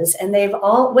stages, and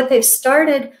what they've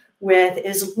started with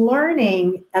is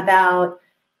learning about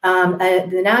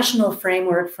the national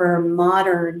framework for a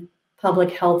modern public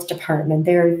health department.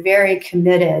 They're very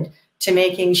committed to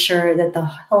making sure that the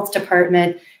health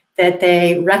department that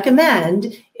they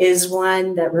recommend is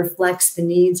one that reflects the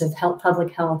needs of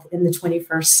public health in the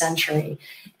 21st century.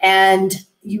 And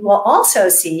you will also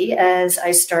see, as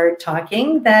I start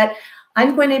talking, that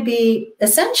I'm going to be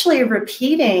essentially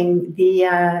repeating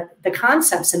the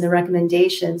concepts and the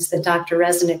recommendations that Dr.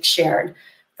 Resnick shared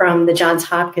from the Johns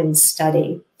Hopkins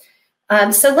study.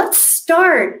 So let's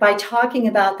start by talking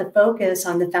about the focus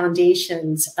on the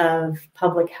foundations of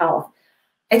public health.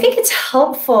 I think it's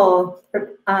helpful,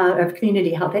 of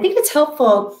community health, I think it's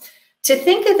helpful to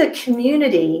think of the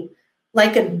community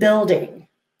like a building.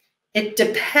 It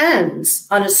depends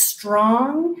on a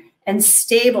strong and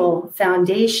stable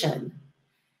foundation.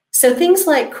 So things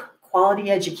like quality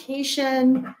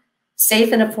education,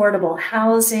 safe and affordable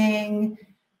housing,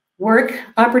 work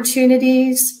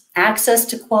opportunities, access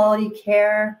to quality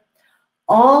care,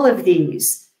 all of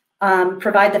these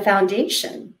provide the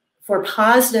foundation for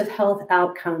positive health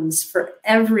outcomes for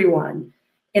everyone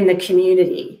in the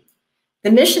community.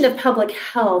 The mission of public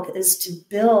health is to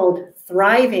build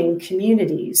thriving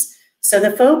communities. So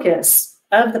the focus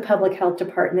of the public health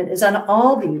department is on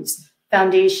all these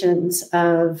foundations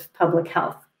of public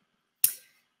health.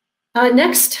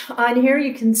 Next on here,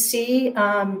 you can see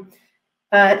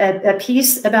a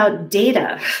piece about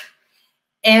data.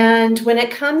 And when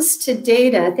it comes to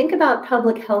data, think about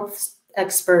public health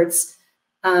experts.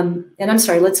 And I'm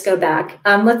sorry, let's go back.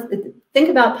 Let's think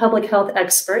about public health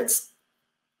experts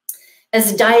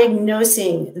as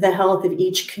diagnosing the health of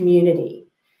each community.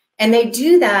 And they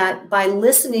do that by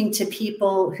listening to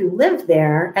people who live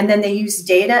there, and then they use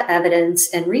data, evidence,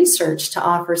 and research to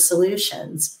offer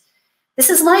solutions. This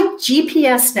is like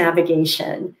GPS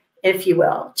navigation, if you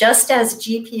will. Just as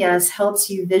GPS helps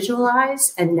you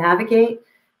visualize and navigate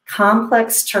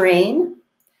complex terrain,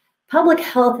 public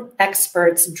health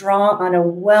experts draw on a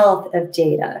wealth of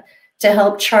data to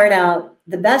help chart out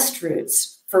the best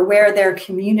routes for where their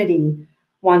community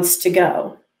wants to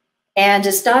go. And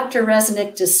as Dr.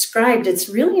 Resnick described, it's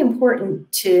really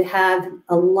important to have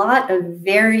a lot of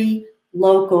very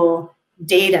local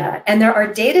data. And there are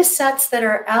data sets that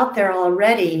are out there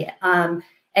already and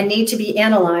need to be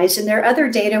analyzed. And there are other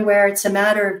data where it's a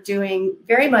matter of doing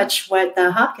very much what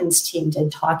the Hopkins team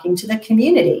did, talking to the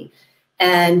community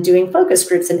and doing focus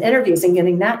groups and interviews and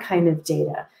getting that kind of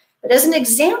data. But as an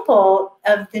example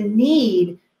of the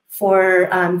need for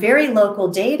very local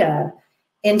data,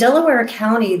 in Delaware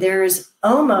County, there's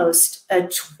almost a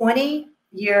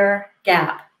 20-year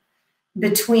gap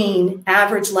between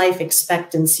average life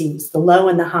expectancies, the low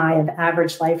and the high of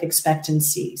average life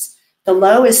expectancies. The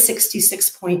low is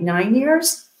 66.9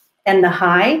 years, and the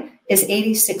high is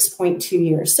 86.2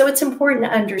 years. So it's important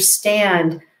to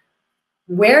understand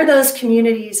where those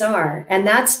communities are, and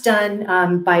that's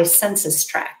done by census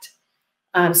tract.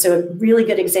 So a really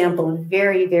good example of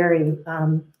very, very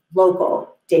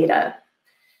local data.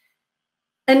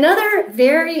 Another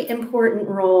very important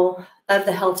role of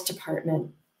the health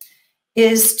department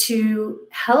is to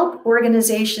help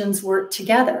organizations work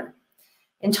together.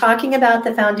 In talking about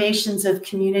the foundations of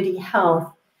community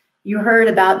health, you heard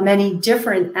about many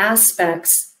different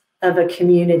aspects of a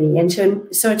community. And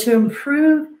so to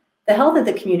improve the health of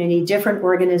the community, different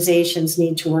organizations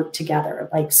need to work together,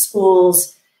 like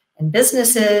schools and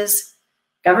businesses,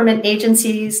 government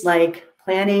agencies like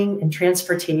planning and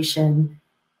transportation,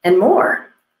 and more.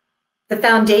 The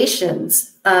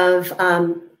foundations of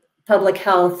public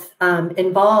health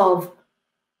involve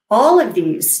all of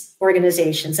these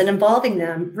organizations and involving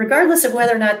them, regardless of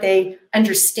whether or not they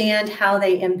understand how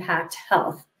they impact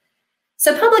health.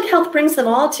 So public health brings them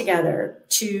all together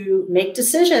to make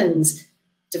decisions,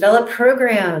 develop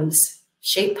programs,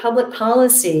 shape public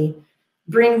policy,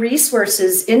 bring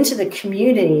resources into the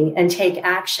community and take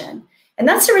action. And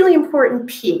that's a really important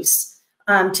piece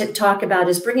to talk about,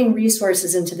 is bringing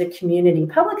resources into the community.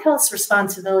 Public health's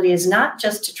responsibility is not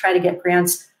just to try to get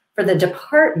grants for the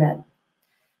department.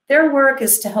 Their work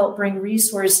is to help bring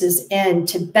resources in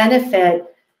to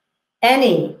benefit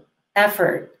any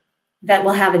effort that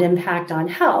will have an impact on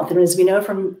health. And as we know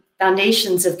from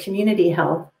foundations of community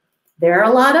health, there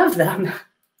are a lot of them.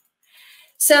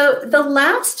 So the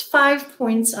last 5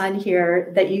 points on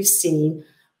here that you see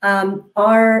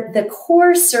are the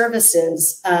core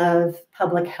services of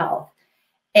public health.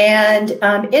 And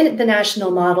in the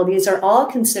national model, these are all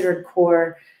considered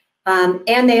core,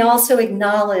 and they also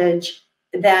acknowledge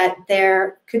that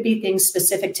there could be things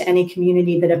specific to any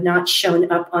community that have not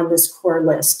shown up on this core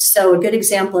list. So a good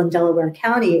example in Delaware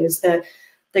County is the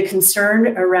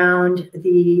concern around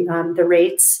the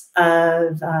rates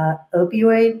of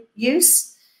opioid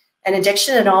use and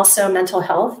addiction, and also mental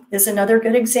health is another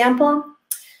good example.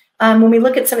 When we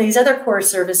look at some of these other core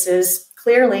services,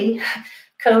 clearly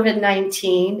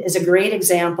COVID-19 is a great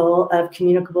example of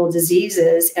communicable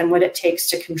diseases, and what it takes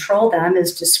to control them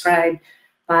is described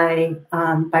by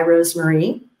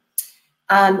Rosemarie.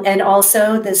 And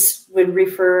also this would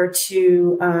refer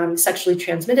to sexually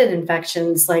transmitted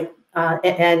infections like,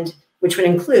 and which would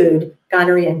include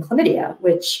gonorrhea and chlamydia,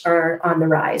 which are on the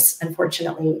rise,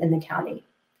 unfortunately, in the county.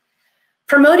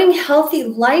 Promoting healthy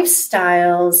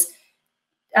lifestyles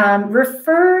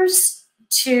refers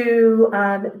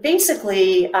to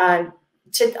basically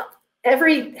to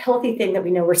every healthy thing that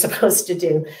we know we're supposed to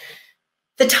do.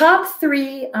 The top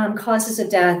 3 causes of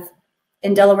death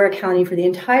in Delaware County for the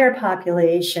entire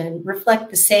population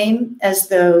reflect the same as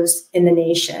those in the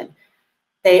nation.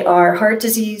 They are heart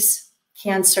disease,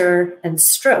 cancer, and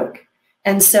stroke.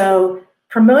 And so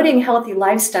promoting healthy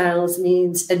lifestyles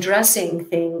means addressing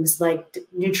things like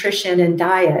nutrition and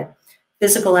diet,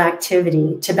 physical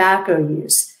activity, tobacco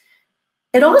use.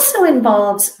 It also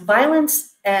involves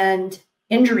violence and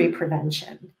injury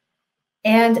prevention.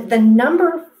 And the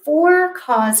number 4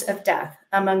 cause of death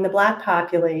among the Black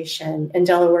population in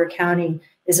Delaware County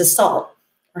is assault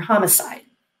or homicide.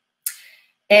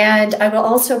 And I will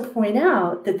also point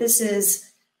out that this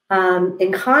is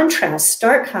in contrast,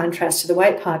 stark contrast to the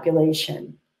white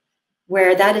population,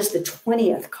 where that is the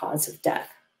 20th cause of death.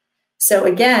 So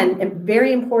again,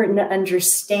 very important to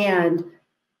understand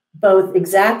both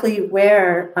exactly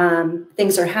where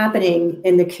things are happening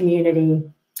in the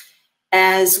community,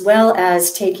 as well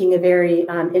as taking a very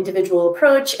individual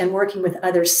approach and working with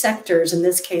other sectors, in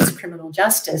this case, criminal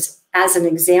justice, as an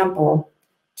example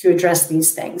to address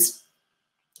these things.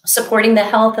 Supporting the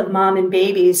health of mom and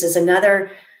babies is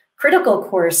another critical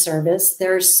core service.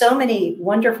 There are so many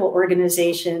wonderful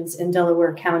organizations in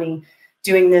Delaware County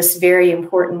doing this very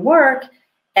important work.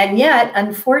 And yet,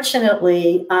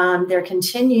 unfortunately, there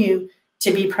continue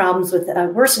to be problems with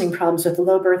worsening problems with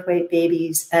low birth weight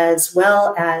babies, as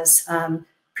well as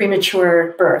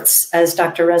premature births, as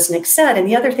Dr. Resnick said. And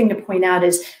the other thing to point out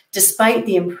is, despite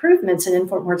the improvements in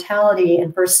infant mortality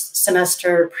and first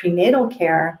semester prenatal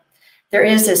care, there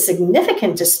is a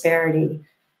significant disparity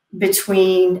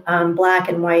between Black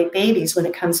and white babies when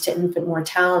it comes to infant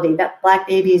mortality. That Black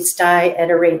babies die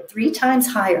at a rate 3 times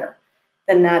higher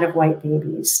than that of white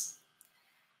babies.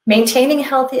 Maintaining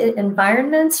healthy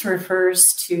environments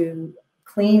refers to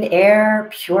clean air,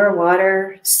 pure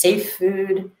water, safe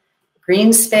food,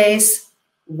 green space,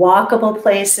 walkable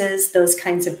places, those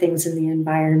kinds of things in the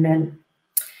environment.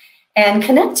 And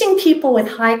connecting people with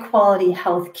high quality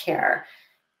health care.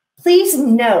 Please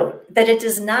note that it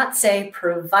does not say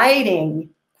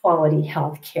providing quality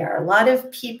health care. A lot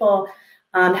of people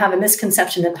have a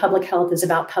misconception that public health is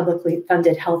about publicly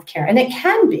funded healthcare. And it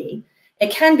can be,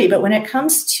 but when it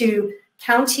comes to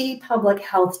county public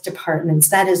health departments,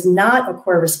 that is not a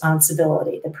core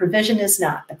responsibility. The provision is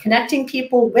not. But connecting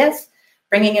people with,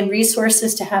 bringing in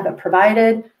resources to have it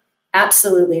provided,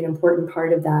 absolutely an important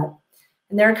part of that.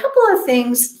 And there are a couple of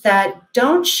things that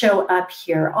don't show up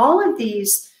here. All of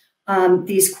these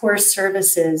core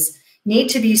services need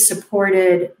to be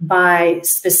supported by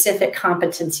specific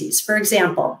competencies. For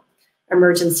example,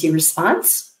 emergency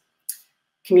response,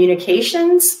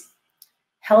 communications,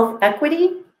 health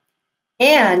equity,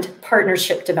 and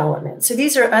partnership development. So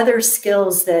these are other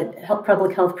skills that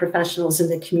public health professionals in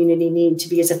the community need to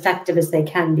be as effective as they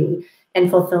can be in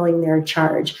fulfilling their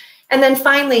charge. And then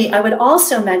finally, I would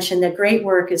also mention that great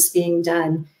work is being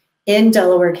done in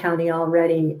Delaware County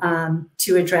already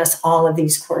to address all of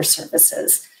these core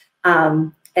services.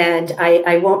 And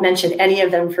I won't mention any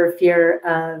of them for fear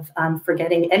of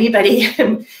forgetting anybody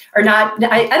or not.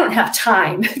 I don't have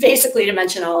time basically to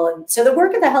mention all of them. So the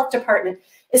work of the health department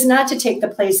is not to take the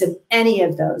place of any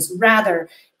of those. Rather,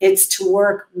 it's to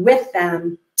work with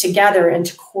them together and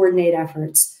to coordinate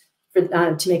efforts for,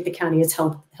 to make the county as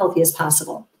healthy as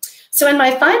possible. So in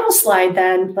my final slide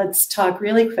then, let's talk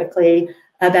really quickly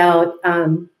about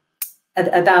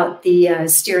the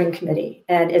steering committee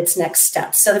and its next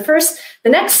steps. So the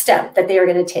next step that they are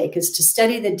going to take is to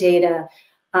study the data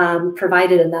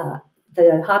provided in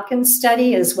the Hopkins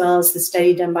study, as well as the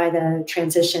study done by the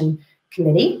transition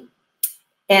committee.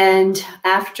 And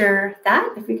after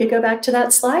that, if we could go back to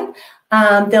that slide,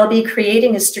 they'll be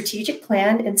creating a strategic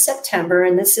plan in September,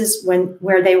 and this is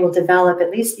where they will develop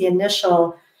at least the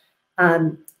initial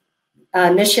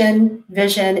mission,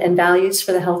 vision, and values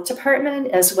for the health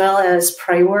department, as well as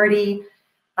priority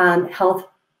health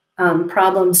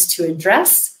problems to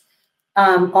address.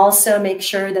 Also make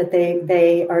sure that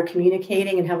they are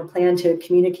communicating and have a plan to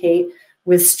communicate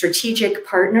with strategic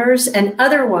partners and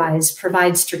otherwise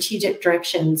provide strategic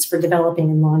directions for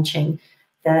developing and launching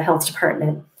the health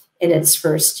department in its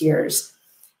first year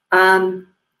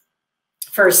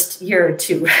or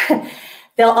two.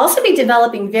 They'll also be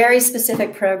developing very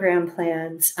specific program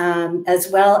plans,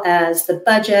 as well as the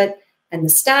budget and the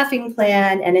staffing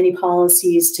plan and any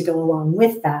policies to go along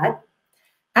with that.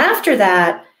 After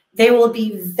that, they will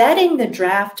be vetting the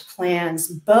draft plans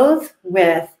both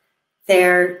with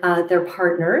their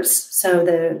partners, so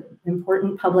the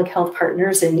important public health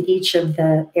partners in each of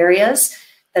the areas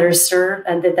that are served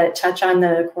and that touch on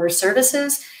the core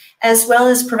services, as well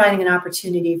as providing an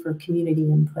opportunity for community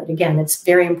input. Again, it's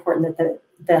very important that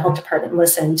the health department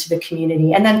listen to the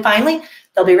community. And then finally,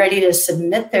 they'll be ready to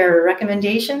submit their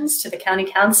recommendations to the county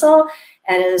council.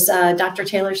 And as Dr.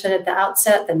 Taylor said at the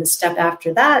outset, then the step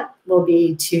after that will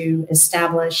be to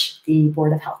establish the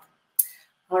Board of Health.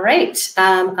 All right,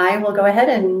 I will go ahead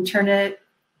and turn it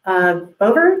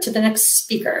over to the next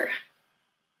speaker.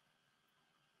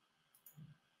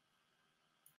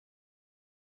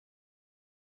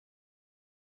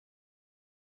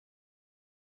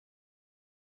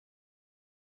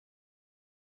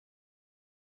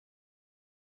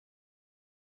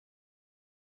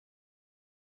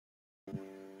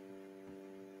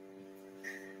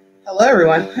 Hello,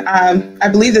 everyone. I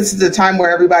believe this is the time where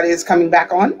everybody is coming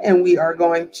back on, and we are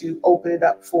going to open it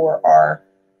up for our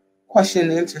question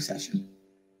and answer session.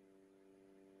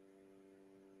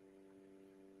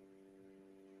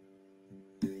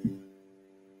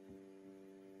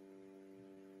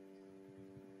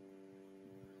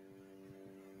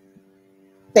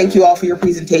 Thank you all for your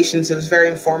presentations. It was very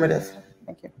informative.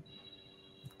 Thank you.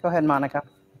 Go ahead, Monica.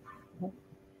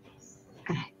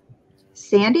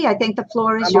 Sandy, I think the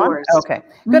floor is yours. Okay.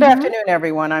 Good afternoon,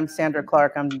 everyone. I'm Sandra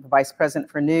Clark. I'm the Vice President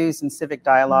for News and Civic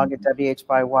Dialogue at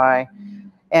WHYY.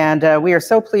 And we are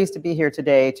so pleased to be here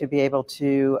today to be able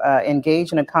to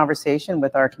engage in a conversation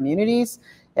with our communities,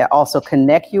 also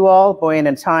connect you all. Boy, in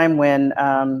a time when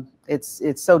it's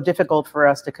so difficult for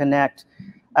us to connect.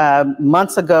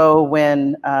 Months ago,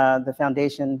 when the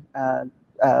Foundation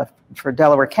for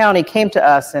Delaware County came to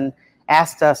us and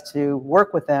asked us to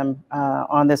work with them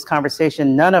on this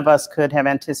conversation, none of us could have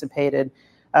anticipated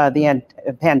the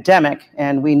pandemic.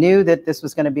 And we knew that this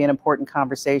was going to be an important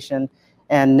conversation,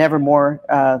 and never more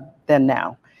than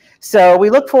now. So we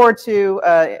look forward to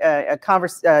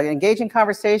engaging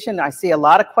conversation. I see a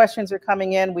lot of questions are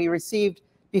coming in. We received,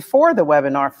 before the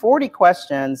webinar, 40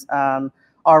 questions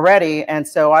already. And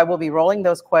so I will be rolling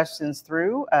those questions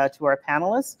through to our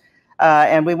panelists.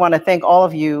 And we want to thank all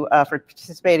of you for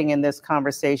participating in this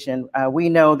conversation. We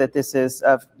know that this is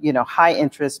of high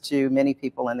interest to many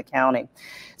people in the county.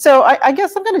 So I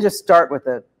guess I'm going to just start with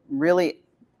a really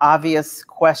obvious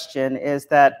question is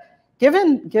that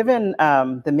given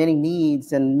the many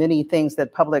needs and many things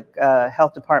that public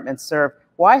health departments serve,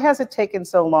 why has it taken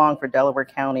so long for Delaware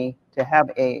County to have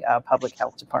a public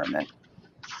health department?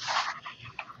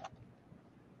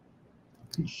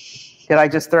 Did I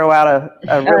just throw out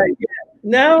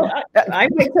no, I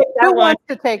might take that Who one. wants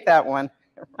to take that one?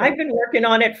 I've been working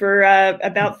on it for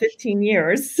about 15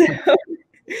 years.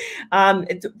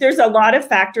 There's a lot of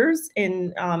factors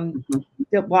in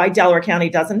why Delaware County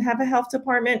doesn't have a health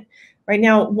department right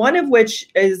now. One of which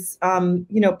is,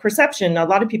 perception. A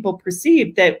lot of people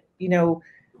perceive that,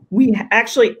 we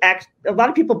actually a lot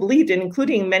of people believed in,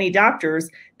 including many doctors,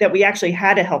 that we actually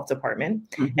had a health department.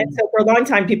 And so for a long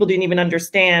time, people didn't even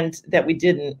understand that we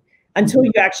didn't until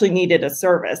you actually needed a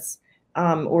service.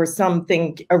 Or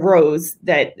something arose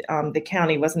that the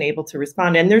county wasn't able to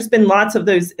respond. And there's been lots of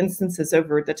those instances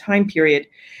over the time period.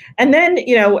 And then,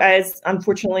 as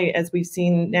unfortunately, as we've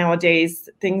seen nowadays,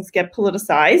 things get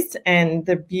politicized. And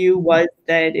the view was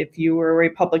that if you were a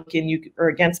Republican, you are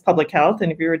against public health.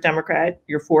 And if you're a Democrat,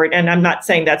 you're for it. And I'm not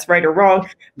saying that's right or wrong,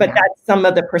 but that's some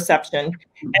of the perception.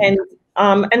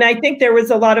 And I think there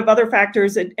was a lot of other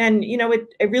factors, and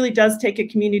it really does take a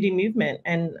community movement.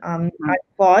 And I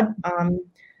applaud,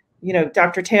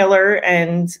 Dr. Taylor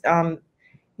and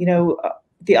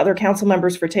the other council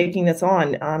members for taking this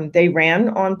on. They ran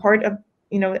on part of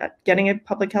getting a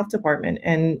public health department,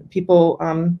 and people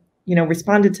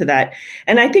responded to that.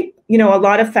 And I think a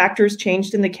lot of factors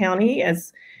changed in the county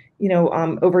as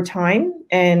over time,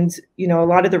 and a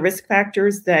lot of the risk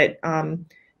factors that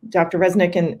Dr.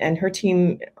 Resnick and her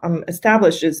team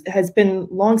established has been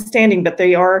longstanding, but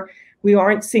we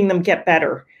aren't seeing them get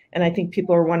better. And I think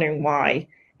people are wondering why.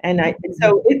 And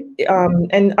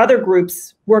and other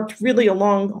groups worked really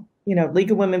along, League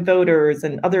of Women Voters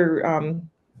and other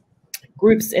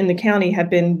groups in the county have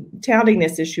been touting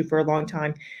this issue for a long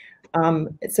time.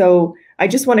 So I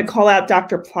just want to call out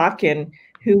Dr. Plotkin,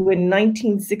 who in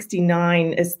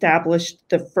 1969 established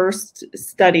the first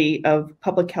study of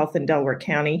public health in Delaware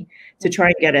County to try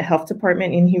and get a health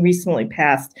department, and he recently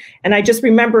passed. And I just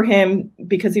remember him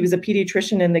because he was a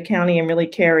pediatrician in the county and really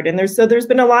cared. And there's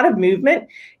been a lot of movement.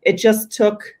 It just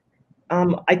took,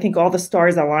 I think, all the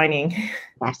stars aligning.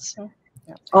 Yes.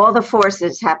 All the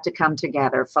forces have to come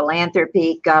together: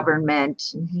 philanthropy,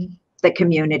 government, the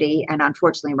community, and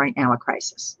unfortunately right now a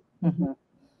crisis.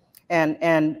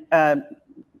 And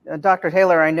Dr.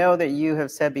 Taylor, I know that you have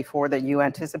said before that you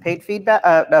anticipate feedback,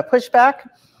 pushback,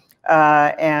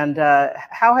 and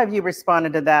how have you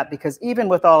responded to that? Because even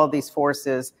with all of these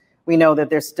forces, we know that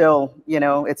there's still,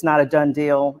 it's not a done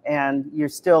deal, and you're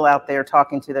still out there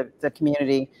talking to the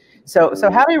community. So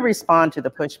how do you respond to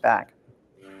the pushback?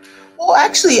 Well,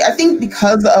 actually, I think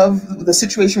because of the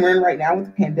situation we're in right now with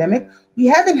the pandemic, we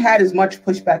haven't had as much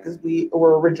pushback as we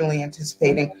were originally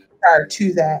anticipating prior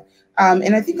to that.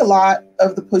 And I think a lot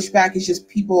of the pushback is just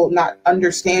people not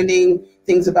understanding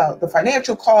things about the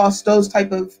financial costs, those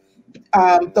type of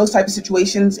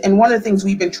situations. And one of the things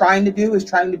we've been trying to do is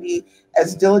trying to be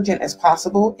as diligent as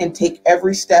possible and take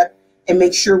every step and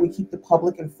make sure we keep the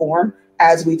public informed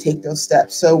as we take those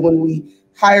steps. So when we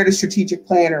hired a strategic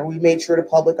planner, we made sure the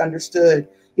public understood.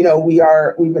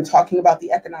 We've been talking about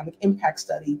the economic impact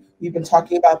study. We've been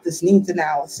talking about this needs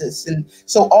analysis. And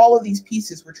so all of these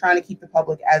pieces, we're trying to keep the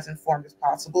public as informed as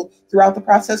possible throughout the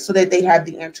process so that they have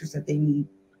the answers that they need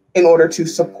in order to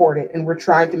support it. And we're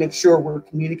trying to make sure we're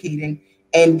communicating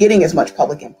and getting as much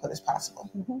public input as possible.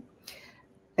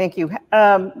 Thank you.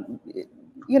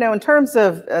 In terms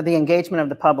of the engagement of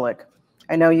the public,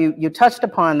 I know you touched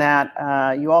upon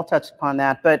that. You all touched upon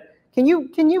that, but can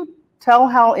you tell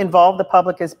how involved the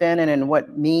public has been and in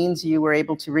what means you were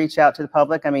able to reach out to the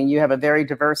public? I mean, you have a very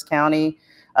diverse county,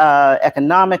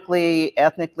 economically,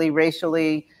 ethnically,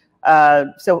 racially.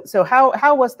 So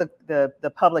how was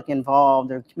the public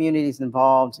involved or communities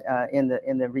involved in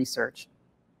the research?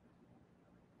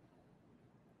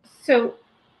 So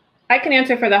I can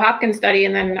answer for the Hopkins study,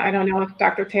 and then I don't know if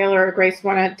Dr. Taylor or Grace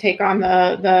want to take on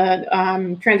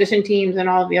the transition teams and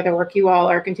all of the other work you all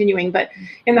are continuing. But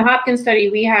in the Hopkins study,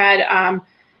 we had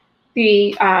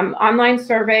the online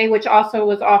survey, which also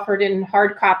was offered in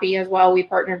hard copy as well. We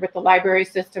partnered with the library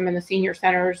system and the senior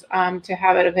centers to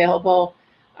have it available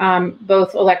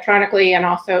both electronically and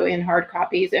also in hard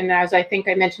copies. And as I think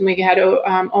I mentioned, we had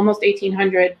almost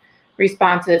 1,800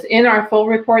 responses. In our full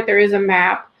report, there is a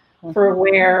map for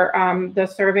where the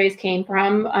surveys came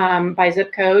from by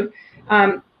zip code.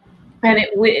 And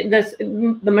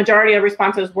the majority of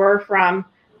responses were from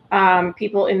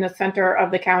people in the center of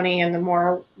the county, and the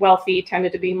more wealthy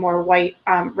tended to be more white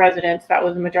residents. That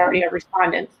was the majority of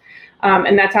respondents.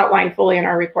 And that's outlined fully in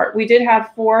our report. We did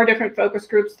have 4 different focus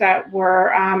groups that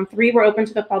were, 3 were open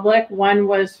to the public. 1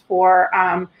 was for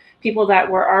people that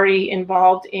were already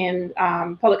involved in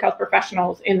public health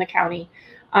professionals in the county.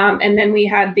 And then we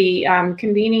had the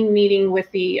convening meeting with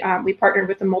the, we partnered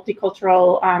with the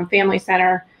Multicultural Family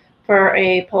Center for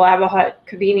a Palava Hut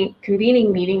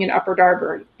convening meeting in Upper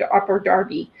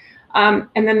Darby. And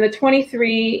then the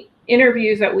 23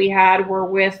 interviews that we had were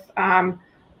with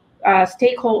various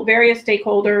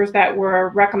stakeholders that were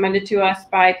recommended to us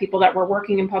by people that were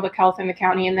working in public health in the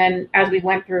county. And then as we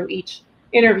went through each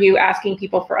interview, asking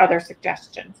people for other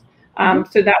suggestions.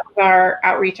 So that was our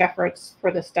outreach efforts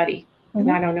for the study. And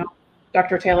I don't know,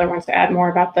 Dr. Taylor wants to add more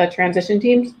about the transition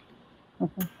teams.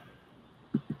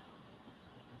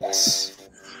 Yes.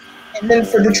 And then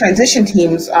for the transition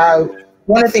teams,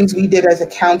 one of the things we did as a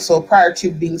council prior to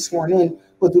being sworn in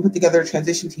was we put together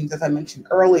transition teams, as I mentioned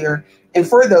earlier. And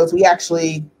for those, we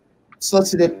actually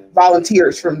solicited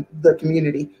volunteers from the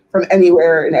community, from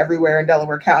anywhere and everywhere in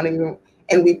Delaware County.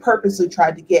 And we purposely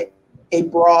tried to get a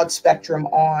broad spectrum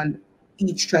on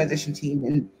each transition team.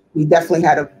 And we definitely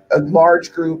had a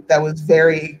large group that was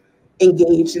very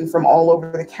engaged and from all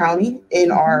over the county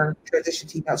in our transition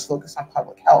team that was focused on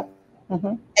public health.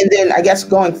 And then I guess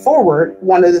going forward,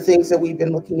 one of the things that we've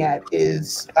been looking at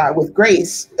is with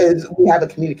Grace is we have a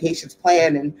communications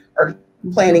plan and are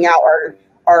planning out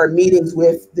our meetings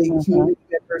with the community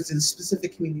members and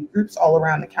specific community groups all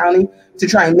around the county to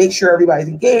try and make sure everybody's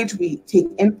engaged. We take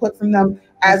input from them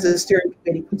as the steering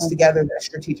committee puts together that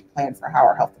strategic plan for how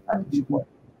our health department should work.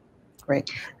 Great,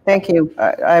 thank you.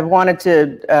 I wanted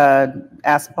to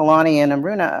ask Palani and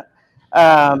Aruna,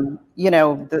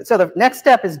 so the next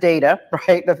step is data,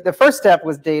 right? The first step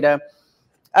was data.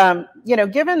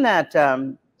 Given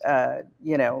that,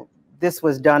 this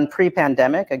was done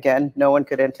pre-pandemic, again, no one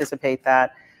could anticipate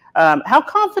that. How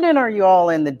confident are you all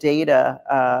in the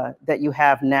data that you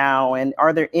have now? And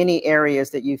are there any areas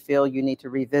that you feel you need to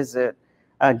revisit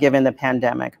given the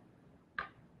pandemic?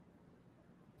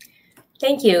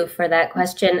 Thank you for that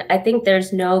question. I think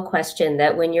there's no question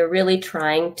that when you're really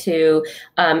trying to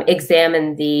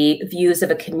examine the views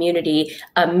of a community,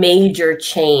 a major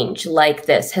change like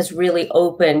this has really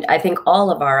opened, I think, all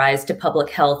of our eyes to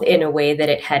public health in a way that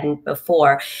it hadn't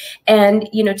before. And,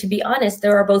 to be honest,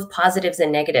 there are both positives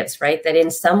and negatives, right? That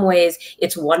in some ways,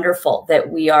 it's wonderful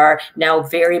that we are now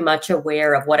very much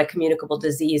aware of what a communicable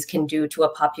disease can do to a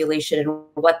population and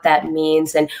what that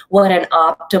means and what an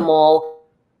optimal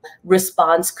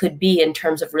response could be in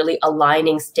terms of really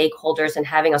aligning stakeholders and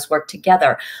having us work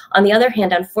together. On the other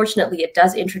hand, unfortunately, it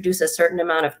does introduce a certain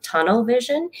amount of tunnel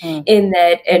vision in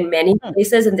that in many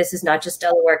places, and this is not just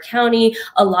Delaware County,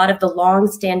 a lot of the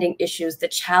long-standing issues, the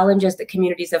challenges that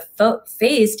communities have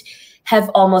faced have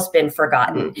almost been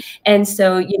forgotten. And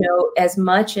so, as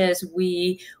much as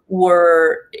we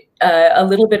were a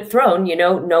little bit thrown,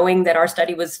 knowing that our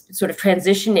study was sort of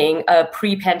transitioning a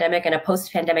pre-pandemic and a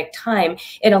post-pandemic time,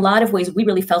 in a lot of ways, we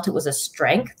really felt it was a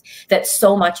strength that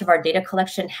so much of our data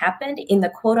collection happened in the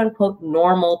quote unquote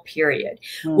normal period,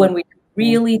 when we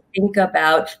really think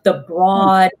about the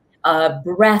broad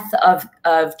breadth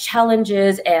of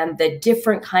challenges and the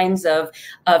different kinds of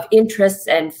interests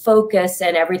and focus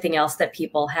and everything else that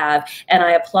people have. And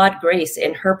I applaud Grace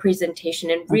in her presentation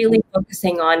and really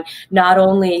focusing on not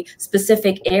only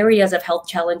specific areas of health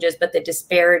challenges, but the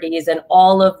disparities and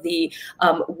all of the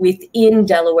within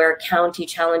Delaware County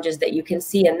challenges that you can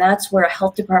see. And that's where a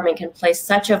health department can play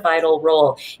such a vital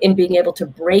role in being able to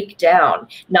break down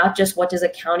not just what does a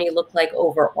county look like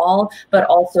overall, but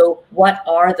also what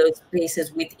are those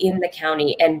spaces within the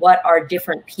county and what are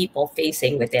different people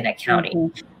facing within a county.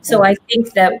 So I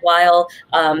think that while,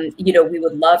 we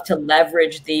would love to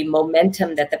leverage the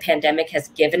momentum that the pandemic has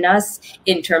given us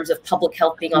in terms of public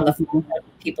health being on the forefront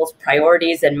of people's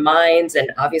priorities and minds,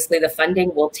 and obviously the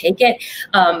funding will take it.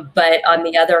 But on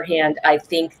the other hand, I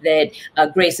think that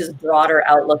Grace's broader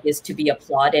outlook is to be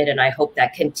applauded. And I hope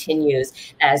that continues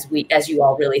as you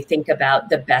all really think about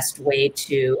the best way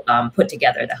to put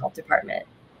together the health department.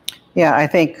 Yeah, I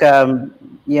think,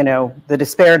 the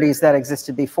disparities that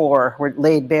existed before were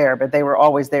laid bare, but they were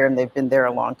always there and they've been there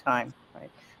a long time. Right.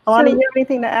 Alana, you have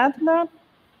anything to add to that?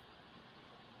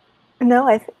 No,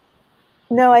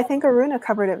 I think Aruna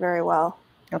covered it very well.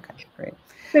 Okay, great.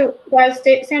 So,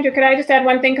 Sandra, could I just add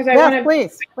one thing? Because I want to.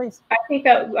 Please. I think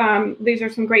that these are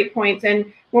some great points.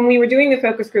 And when we were doing the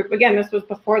focus group, again, this was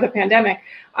before the pandemic,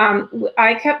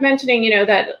 I kept mentioning,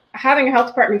 that having a health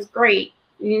department is great.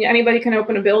 Anybody can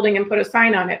open a building and put a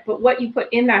sign on it, but what you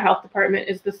put in that health department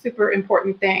is the super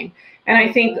important thing. And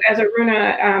I think, as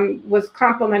Aruna was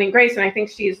complimenting Grace, and I think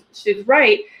she's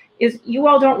right, is you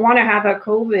all don't want to have a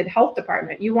COVID health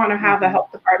department. You want to have a health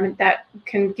department that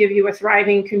can give you a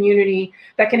thriving community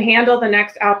that can handle the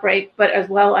next outbreak, but as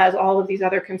well as all of these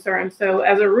other concerns. So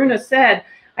as Aruna said,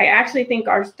 I actually think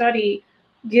our study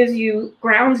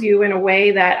grounds you in a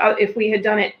way that if we had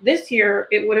done it this year,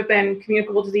 it would have been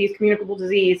communicable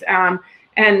disease.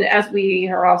 And as we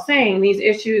are all saying, these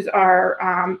issues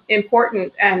are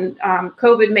important, and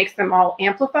COVID makes them all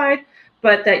amplified,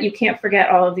 but that you can't forget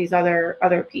all of these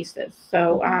other pieces.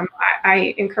 So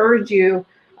I encourage you,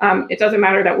 it doesn't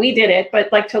matter that we did it,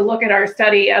 but like to look at our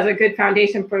study as a good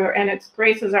foundation for, and it's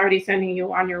Grace is already sending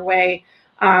you on your way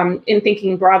in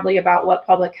thinking broadly about what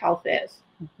public health is.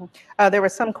 There were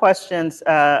some questions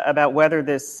about whether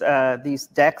these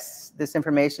decks, this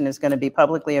information is going to be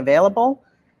publicly available.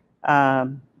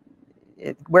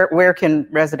 Where can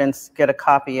residents get a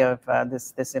copy of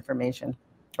this information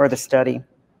or the study?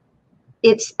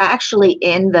 It's actually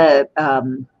in the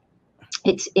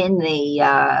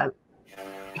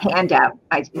handout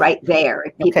right there.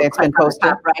 If people it's been posted.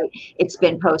 Top, right, it's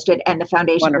been posted, and the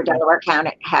Foundation for Delaware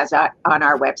County has it on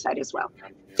our website as well.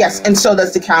 Yes, and so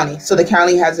does the county. So the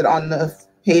county has it on the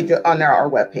page on our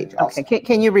webpage also. Okay,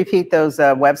 can you repeat those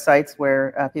websites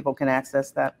where people can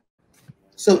access that?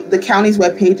 So the county's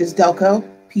webpage is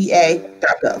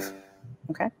delcopa.gov.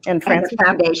 Okay, and Francis? And the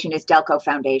foundation is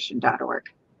delcofoundation.org.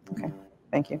 Okay,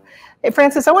 thank you. Hey,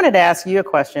 Francis, I wanted to ask you a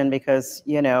question because,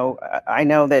 you know, I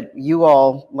know that you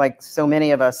all, like so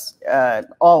many of us,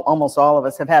 almost all of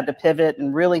us, have had to pivot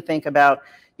and really think about,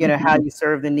 you know, how you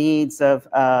serve the needs of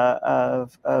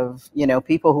you know,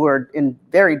 people who are in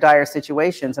very dire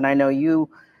situations. And I know you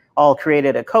all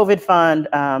created a COVID fund,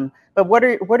 but what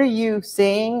are you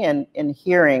seeing and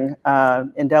hearing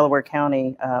in Delaware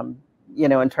County, you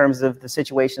know, in terms of the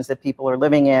situations that people are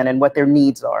living in and what their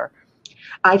needs are?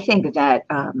 I think that,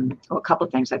 well, a couple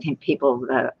of things. I think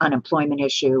the unemployment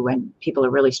issue and people are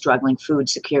really struggling. Food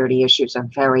security issues are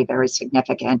very, very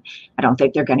significant. I don't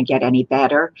think they're going to get any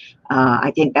better.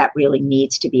 I think that really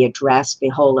needs to be addressed, the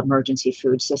whole emergency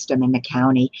food system in the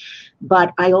county.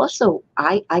 But I also,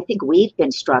 I think we've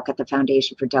been struck at the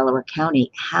Foundation for Delaware County,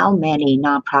 how many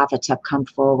nonprofits have come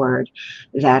forward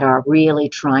that are really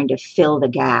trying to fill the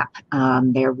gap.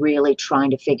 They're really trying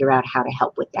to figure out how to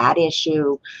help with that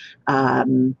issue.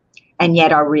 And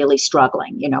yet are really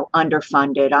struggling, you know,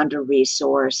 underfunded,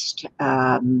 under-resourced.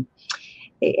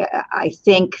 I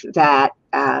think that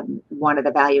one of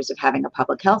the values of having a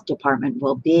public health department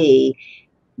will be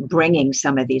bringing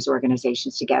some of these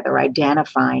organizations together,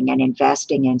 identifying and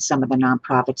investing in some of the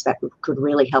nonprofits that could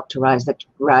really help to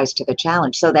rise to the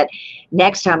challenge, so that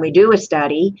next time we do a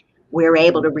study, we're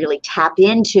able to really tap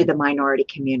into the minority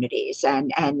communities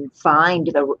and find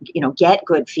the, you know, get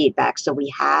good feedback, so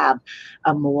we have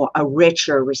a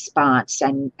richer response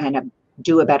and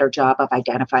do a better job of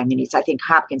identifying the needs. I think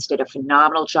Hopkins did a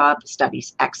phenomenal job. The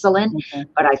study's excellent,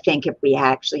 but I think if we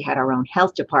actually had our own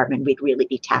health department, we'd really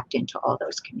be tapped into all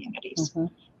those communities.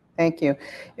 Thank you.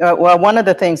 Well, one of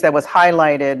the things that was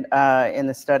highlighted in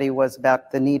the study was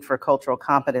about the need for cultural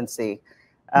competency.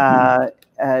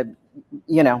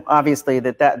 You know, obviously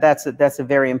that's a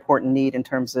very important need in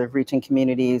terms of reaching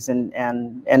communities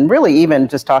and really even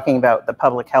just talking about the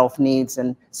public health needs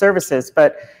and services.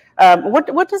 But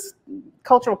what does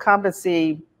cultural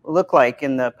competency look like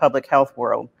in the public health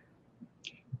world?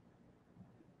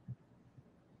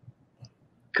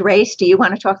 Grace, do you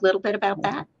want to talk a little bit about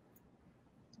that?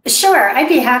 Sure, I'd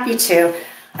be happy to.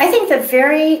 I think the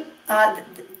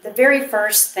very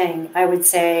first thing I would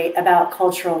say about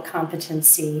cultural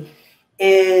competency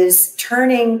is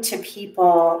turning to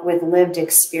people with lived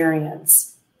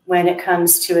experience when it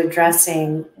comes to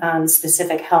addressing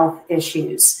specific health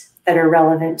issues that are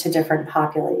relevant to different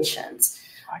populations.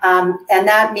 And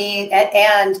that means,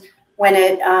 and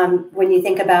when you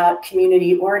think about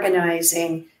community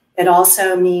organizing, it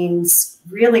also means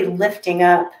really lifting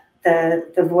up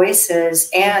the voices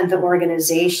and the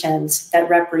organizations that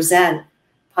represent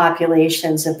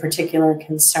populations of particular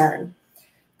concern.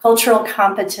 Cultural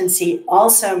competency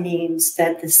also means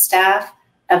that the staff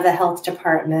of the health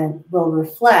department will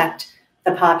reflect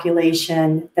the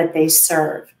population that they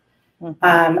serve.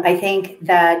 I think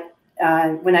that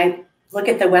when I look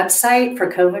at the website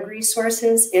for COVID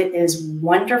resources, it is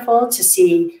wonderful to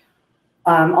see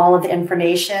all of the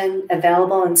information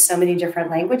available in so many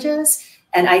different languages.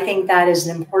 And I think that is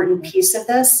an important piece of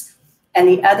this. And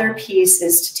the other piece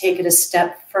is to take it a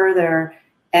step further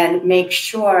and make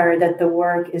sure that the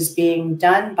work is being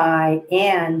done by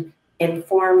and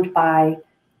informed by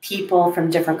people from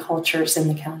different cultures in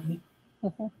the county.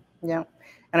 Yeah.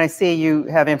 And I see you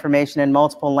have information in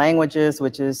multiple languages,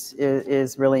 which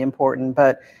is really important.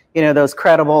 But, you know, those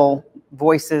credible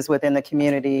voices within the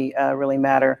community really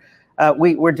matter.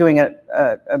 We're doing a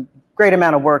great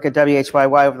amount of work at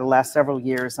WHYY over the last several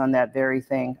years on that very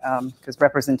thing, because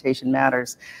representation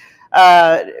matters.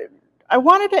 I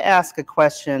wanted to ask a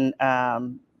question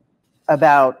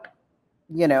about,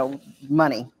 you know,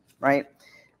 money, right?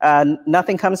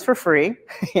 Nothing comes for free.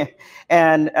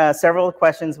 And several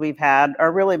questions we've had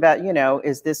are really about, you know,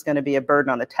 is this going to be a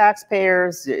burden on the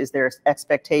taxpayers? Is there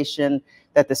expectation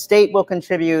that the state will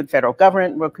contribute, federal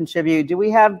government will contribute? Do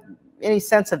we have any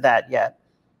sense of that yet?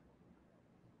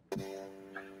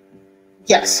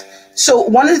 Yes. So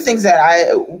one of the things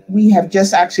that we have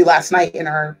just actually last night in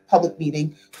our public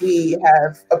meeting, we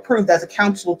have approved as a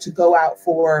council to go out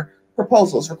for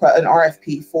proposals, an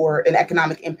RFP for an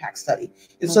economic impact study.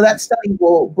 And so that study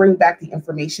will bring back the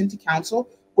information to council,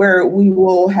 where we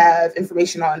will have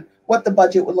information on what the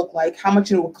budget would look like, how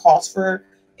much it would cost for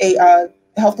a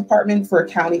health department for a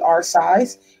county our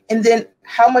size, and then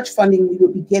how much funding we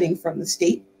would be getting from the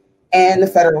state and the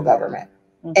federal government,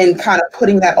 and kind of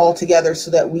putting that all together so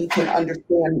that we can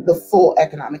understand the full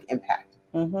economic impact.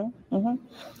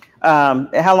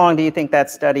 How long do you think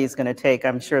that study is going to take?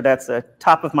 I'm sure that's a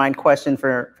top of mind question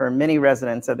for many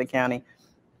residents of the county.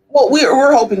 Well,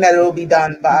 we're hoping that it'll be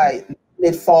done by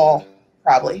mid-fall,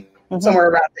 probably, somewhere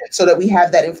around there, so that we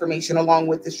have that information along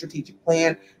with the strategic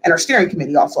plan, and our steering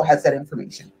committee also has that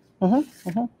information.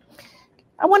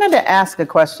 I wanted to ask a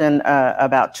question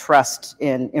about trust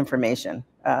in information,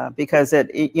 because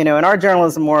you know, in our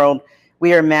journalism world,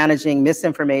 we are managing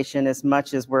misinformation as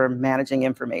much as we're managing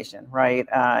information, right?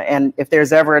 And if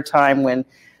there's ever a time when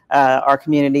our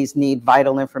communities need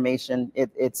vital information,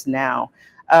 it's now.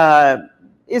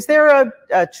 Is there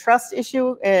a trust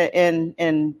issue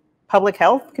in public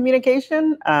health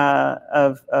communication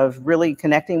of really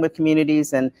connecting with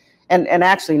communities and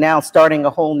actually now starting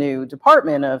a whole new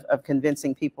department of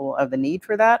convincing people of the need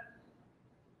for that?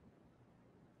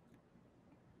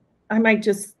 I might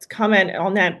just comment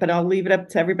on that, but I'll leave it up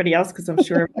to everybody else because I'm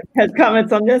sure everybody has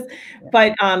comments on this.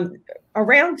 But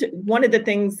around one of the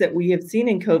things that we have seen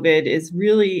in COVID is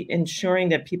really ensuring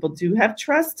that people do have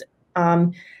trust.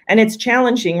 And it's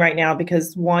challenging right now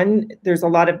because, one, there's a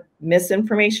lot of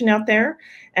misinformation out there,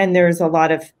 and there's a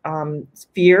lot of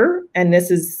fear. And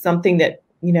this is something that,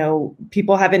 you know,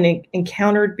 people haven't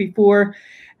encountered before.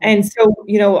 And so,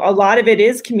 you know, a lot of it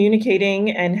is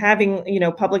communicating and having, you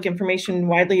know, public information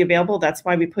widely available. That's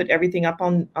why we put everything up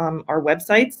on our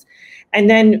websites. And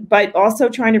then, but also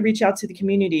trying to reach out to the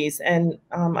communities. And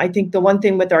I think the one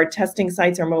thing with our testing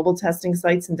sites, our mobile testing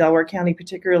sites in Delaware County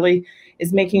particularly,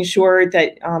 is making sure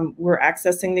that we're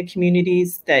accessing the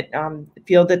communities that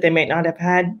feel that they might not have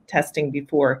had testing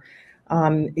before.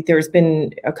 There's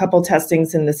been a couple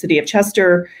testings in the city of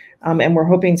Chester, and we're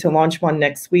hoping to launch one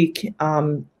next week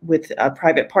with a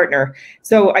private partner.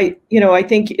 So I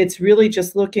think it's really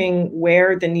just looking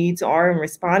where the needs are and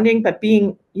responding, but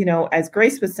being, you know, as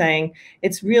Grace was saying,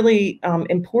 it's really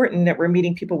important that we're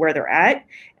meeting people where they're at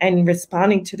and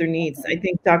responding to their needs. I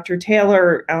think Dr.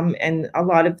 Taylor and a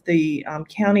lot of the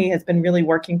county has been really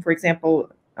working, for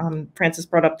example, Francis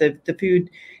brought up the food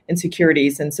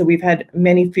insecurities. And so we've had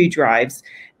many food drives.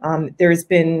 There's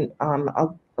been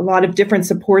a lot of different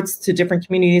supports to different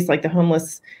communities, like the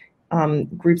homeless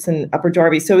groups in Upper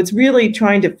Darby. So it's really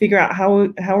trying to figure out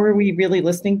how are we really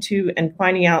listening to and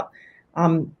finding out,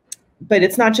 but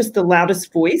it's not just the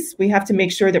loudest voice. We have to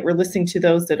make sure that we're listening to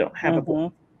those that don't have a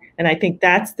voice. And I think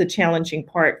that's the challenging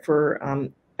part for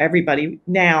everybody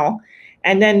now.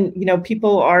 And then, you know,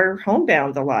 people are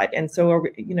homebound a lot. And so,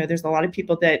 you know, there's a lot of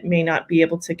people that may not be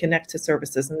able to connect to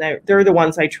services. And they're the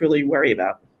ones I truly worry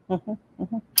about.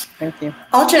 Thank you.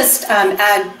 I'll just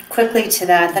add quickly to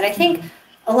that I think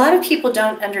a lot of people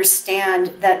don't understand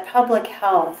that public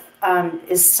health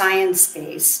is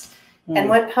science-based. And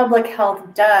what public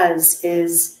health does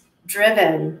is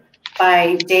driven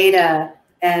by data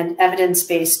and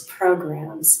evidence-based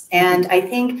programs. And I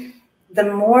think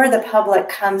the more the public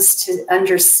comes to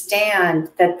understand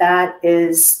that that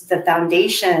is the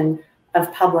foundation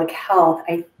of public health,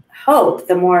 I hope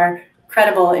the more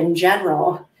credible in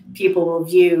general people will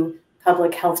view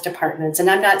public health departments. And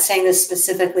I'm not saying this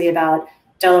specifically about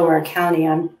Delaware County,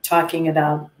 I'm talking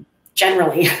about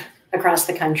generally across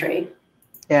the country.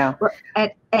 Yeah.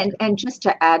 And just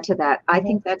to add to that, I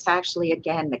think that's actually,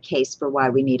 again, the case for why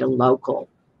we need a local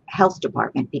health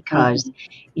department, because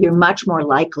you're much more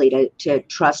likely to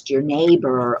trust your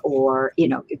neighbor, or, you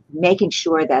know, making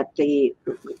sure that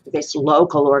this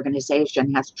local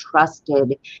organization has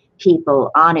trusted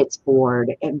people on its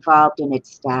board, involved in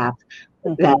its staff,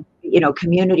 that,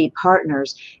 community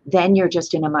partners, then you're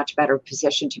just in a much better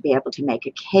position to be able to make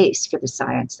a case for the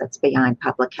science that's behind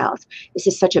public health. This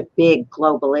is such a big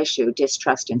global issue,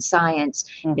 distrust in science,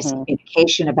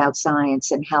 miscommunication about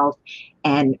science and health.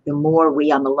 And the more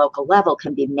we on the local level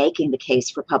can be making the case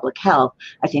for public health,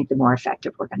 I think the more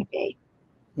effective we're going to be.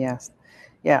 Yes.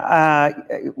 Yeah.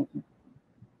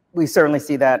 We certainly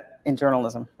see that in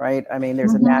journalism, right? I mean,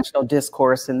 there's a national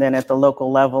discourse, and then at the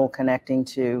local level, connecting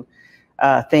to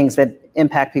things that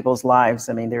impact people's lives.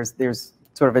 I mean, there's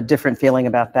sort of a different feeling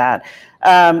about that.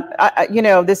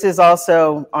 This is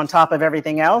also on top of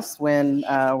everything else when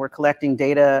we're collecting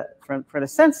data for the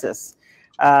census.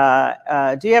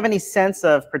 Do you have any sense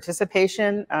of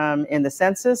participation in the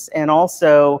census? And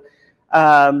also,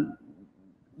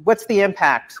 what's the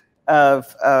impact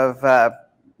of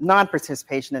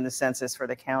non-participation in the census for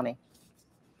the county?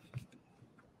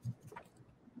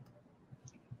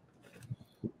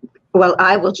 Well,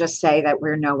 I will just say that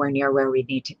we're nowhere near where we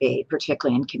need to be,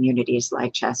 particularly in communities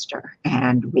like Chester.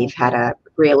 And we've had a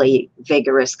really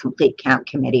vigorous complete count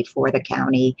committee for the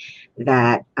county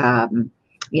that,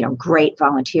 great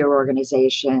volunteer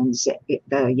organizations.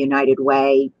 The United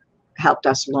Way helped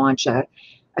us launch a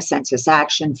census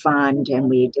action fund, and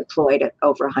we deployed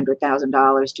over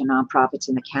 $100,000 to nonprofits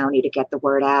in the county to get the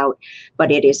word out.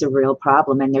 But it is a real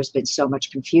problem, and there's been so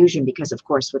much confusion because, of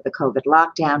course, with the COVID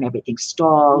lockdown, everything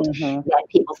stalled. Then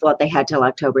people thought they had till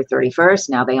October 31st.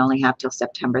 Now they only have till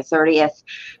September 30th.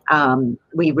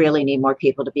 We really need more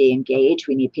people to be engaged.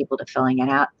 We need people to fill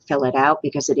it out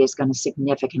because it is going to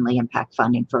significantly impact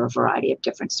funding for a variety of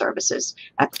different services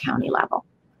at the county level.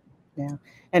 Yeah.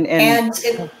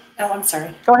 Oh, I'm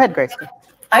sorry. Go ahead, Grace.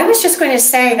 I was just going to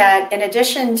say that in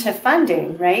addition to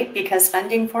funding, right, because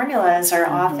funding formulas are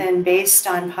often based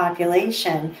on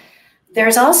population,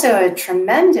 there's also a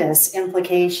tremendous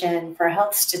implication for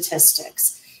health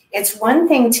statistics. It's one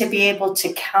thing to be able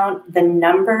to count the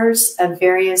numbers of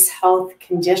various health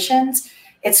conditions.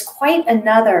 It's quite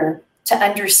another to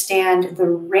understand the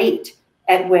rate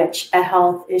at which a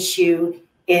health issue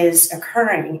is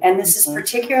occurring. And this is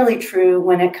particularly true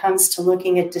when it comes to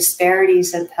looking at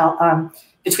disparities of health,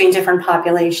 between different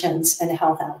populations and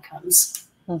health outcomes.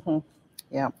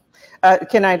 Yeah.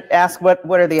 Can I ask what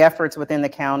are the efforts within the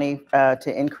county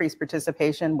to increase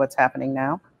participation? What's happening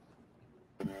now?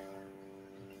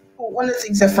 Well, one of the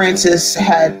things that Francis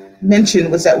had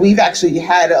mentioned was that we've actually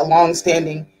had a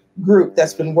long-standing group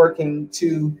that's been working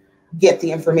to get the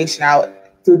information out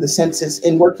through the census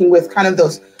and working with kind of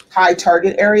those high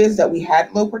target areas that we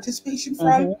had low participation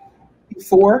from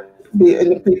before in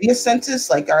the previous census,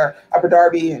 like our Upper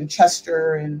Darby and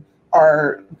Chester and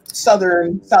our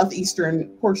southeastern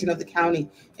portion of the county.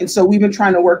 And so we've been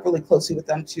trying to work really closely with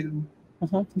them to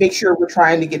make sure we're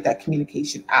trying to get that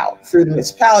communication out through the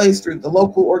municipalities, through the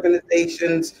local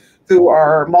organizations, through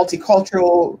our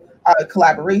multicultural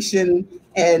collaboration,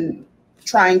 and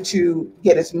trying to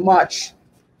get as much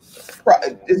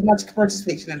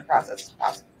participation in the process as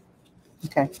possible.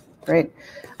 Okay, great.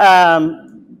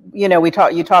 You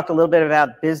talked a little bit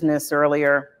about business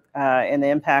earlier, and the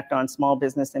impact on small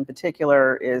business in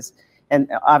particular is,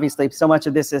 and obviously so much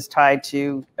of this is tied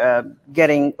to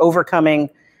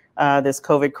overcoming this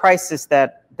COVID crisis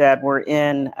that we're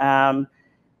in.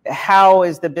 How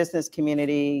is the business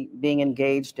community being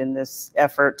engaged in this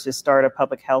effort to start a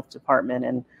public health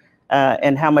department,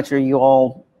 and how much are you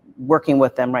all working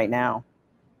with them right now?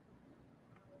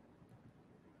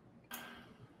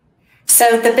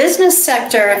 So the business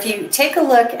sector, if you take a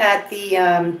look at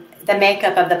the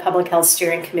makeup of the Public Health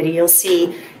Steering Committee, you'll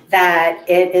see that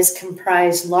it is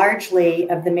comprised largely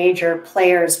of the major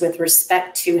players with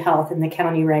respect to health in the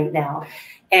county right now.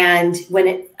 And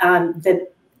when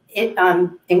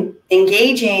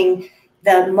engaging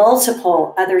the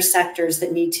multiple other sectors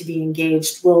that need to be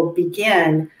engaged will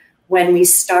begin when we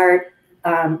start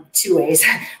two ways.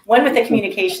 One, with the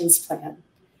communications plan,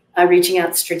 reaching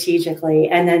out strategically.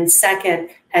 And then second,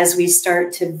 as we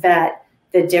start to vet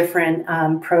the different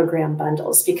program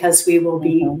bundles, because we will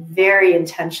be very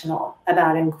intentional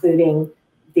about including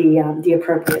the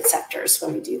appropriate sectors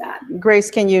when we do that.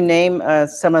 Grace, can you name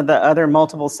some of the other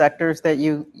multiple sectors that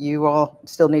you all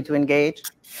still need to engage?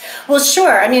 Well,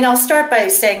 sure. I mean, I'll start by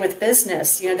saying with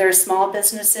business, there are small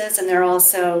businesses and there are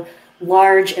also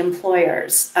large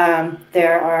employers.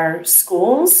 There are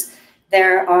schools.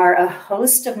 There are a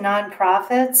host of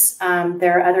nonprofits.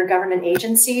 There are other government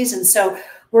agencies. And so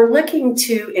we're looking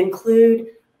to include,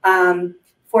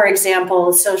 for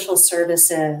example, social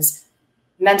services,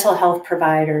 mental health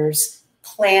providers,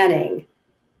 planning,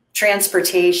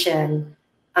 transportation,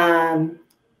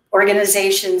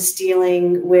 organizations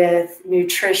dealing with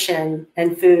nutrition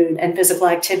and food and physical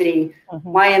activity,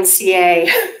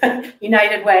 YMCA,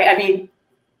 United Way. I mean,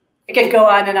 I could go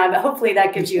on and on, but hopefully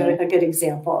that gives you a good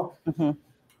example.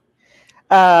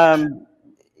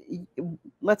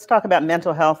 Let's talk about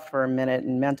mental health for a minute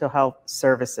and mental health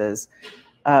services.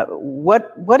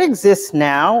 What exists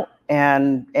now,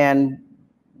 and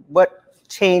what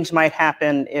change might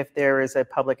happen if there is a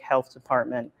public health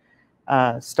department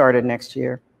started next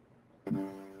year?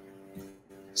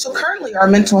 So currently our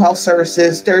mental health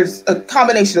services, there's a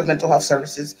combination of mental health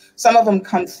services. Some of them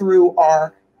come through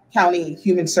our County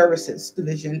Human Services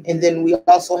Division, and then we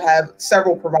also have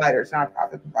several providers,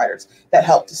 nonprofit providers, that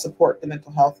help to support the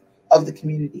mental health of the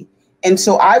community. And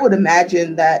so I would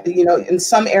imagine that, you know, in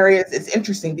some areas it's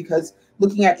interesting because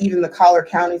looking at even the collar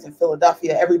counties in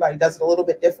Philadelphia, everybody does it a little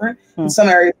bit different. In some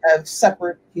areas have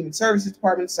separate human services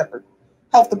departments, separate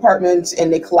health departments,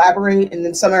 and they collaborate. And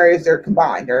then some areas they're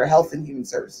combined, they're a health and human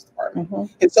services department.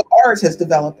 And so ours has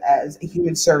developed as a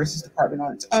human services department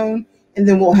on its own. And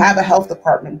then we'll have a health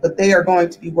department, but they are going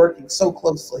to be working so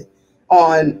closely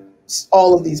on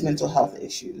all of these mental health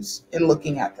issues and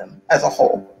looking at them as a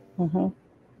whole.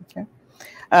 Okay.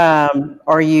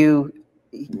 Are you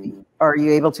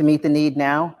able to meet the need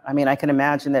now? I mean, I can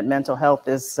imagine that mental health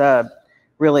is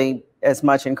really as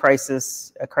much in a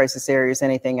crisis area as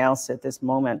anything else at this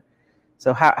moment.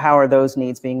 So how are those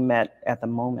needs being met at the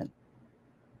moment?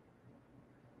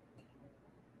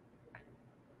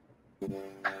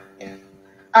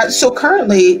 So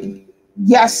currently,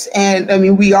 yes, and I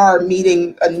mean, we are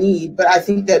meeting a need, but I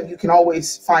think that you can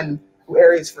always find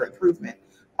areas for improvement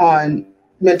on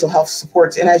mental health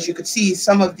supports. And as you could see,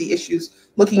 some of the issues,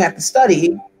 looking at the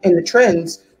study and the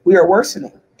trends, we are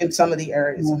worsening in some of the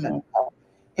areas of mental health.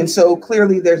 And so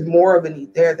clearly there's more of a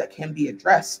need there that can be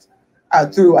addressed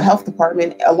through a health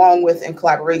department, along with in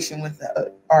collaboration with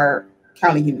our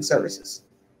county human services.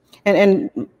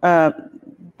 And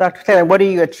Dr. Taylor, what do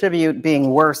you attribute being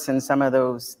worse in some of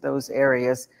those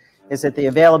areas? Is it the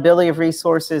availability of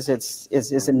resources? Is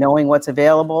it knowing what's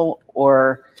available,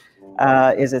 or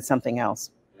is it something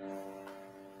else?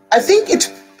 I think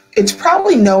it's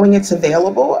probably knowing it's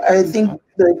available. I think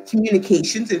the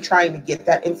communications and trying to get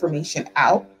that information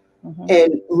out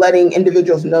and letting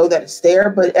individuals know that it's there.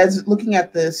 But as looking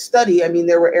at the study, I mean,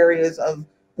 there were areas of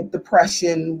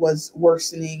depression was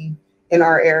worsening in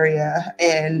our area.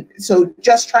 And so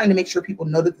just trying to make sure people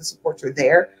know that the supports are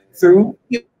there through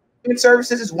human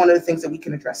services is one of the things that we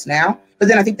can address now. But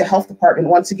then I think the health department,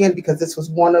 once again, because this was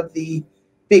one of the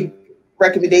big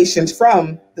recommendations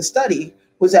from the study,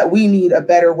 was that we need a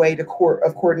better way of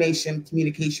coordination,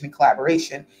 communication, and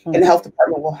collaboration. And the health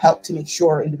department will help to make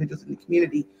sure individuals in the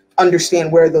community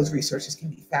understand where those resources can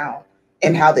be found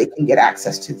and how they can get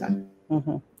access to them.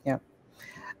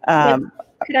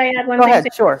 Could I add one thing? Go ahead,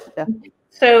 thing? sure. Yeah.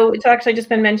 So it's actually just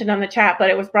been mentioned on the chat,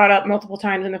 but it was brought up multiple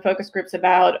times in the focus groups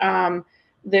about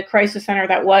the crisis center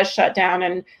that was shut down.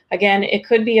 And again, it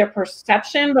could be a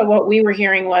perception, but what we were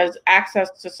hearing was access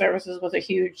to services was a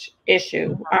huge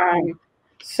issue.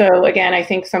 So again, I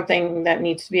think something that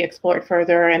needs to be explored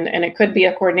further, and it could be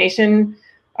a coordination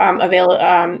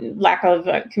lack of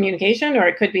communication, or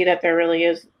it could be that there really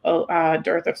is a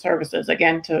dearth of services,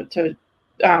 again, to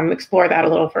explore that a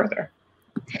little further.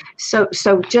 So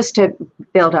just to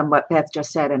build on what Beth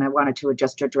just said, and I wanted to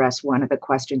just address one of the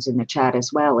questions in the chat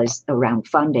as well, is around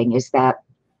funding, is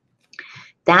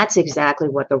that's exactly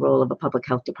what the role of a public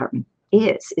health department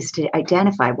is to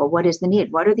identify, well, what is the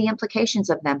need? What are the implications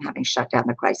of them having shut down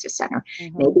the crisis center?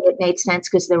 Maybe it made sense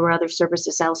because there were other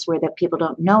services elsewhere that people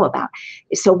don't know about.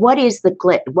 So what is the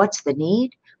glit? What's the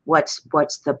need? What's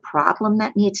the problem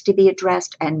that needs to be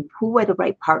addressed, and who are the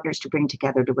right partners to bring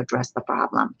together to address the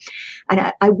problem?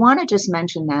 And I want to just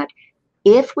mention that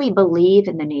if we believe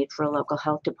in the need for a local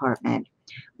health department,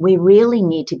 we really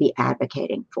need to be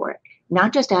advocating for it.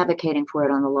 Not just advocating for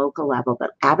it on the local level,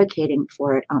 but advocating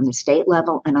for it on the state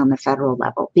level and on the federal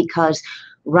level, because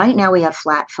right now we have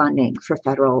flat funding for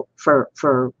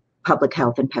public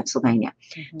health in Pennsylvania.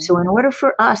 So in order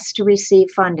for us to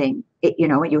receive funding,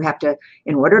 you have to,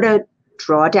 in order to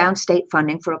draw down state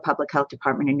funding for a public health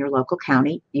department in your local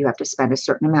county, you have to spend a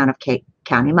certain amount of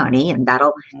county money, and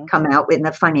that'll come out in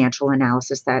the financial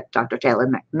analysis that Dr.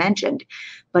 Taylor mentioned.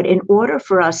 But in order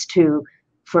for us to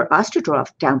draw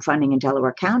down funding in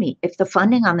Delaware County, if the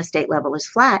funding on the state level is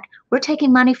flat, we're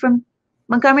taking money from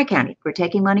Montgomery County, we're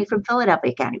taking money from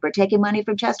Philadelphia County, we're taking money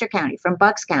from Chester County, from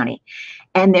Bucks County.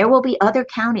 And there will be other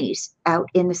counties out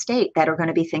in the state that are going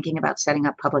to be thinking about setting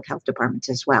up public health departments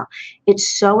as well.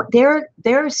 There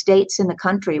are states in the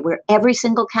country where every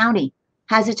single county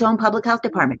has its own public health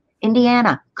department.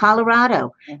 Indiana,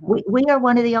 Colorado. We are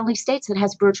one of the only states that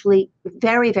has virtually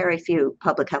very, very few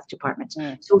public health departments.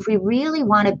 So if we really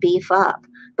want to beef up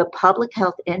the public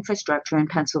health infrastructure in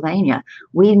Pennsylvania,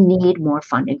 we need more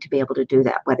funding to be able to do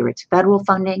that, whether it's federal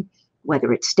funding,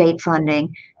 whether it's state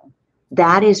funding.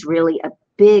 That is really a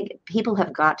big, people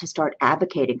have got to start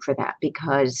advocating for that,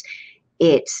 because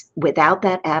it's without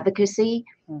that advocacy,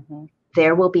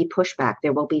 there will be pushback.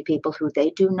 There will be people who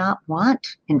they do not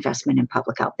want investment in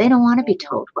public health. They don't want to be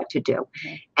told what to do.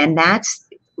 And that's,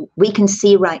 we can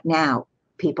see right now,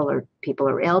 people are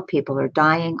ill, people are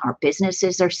dying, our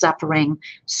businesses are suffering,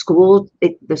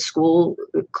 the school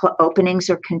openings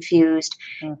are confused,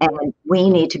 and we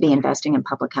need to be investing in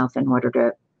public health in order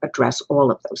to address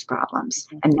all of those problems.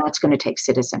 And that's going to take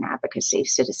citizen advocacy,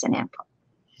 citizen input.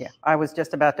 Yeah, I was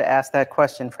just about to ask that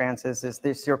question, Frances. Is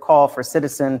this your call for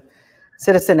citizen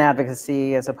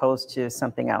advocacy as opposed to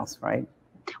something else, right?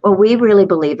 Well, we really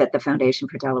believe at the Foundation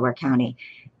for Delaware County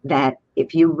that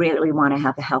if you really want to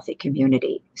have a healthy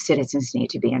community, citizens need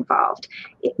to be involved.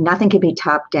 Nothing can be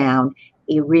top down.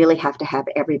 You really have to have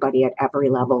everybody at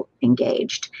every level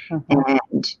engaged.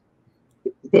 And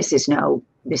this is no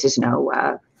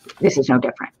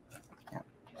different.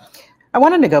 I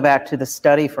wanted to go back to the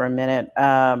study for a minute.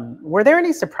 Were there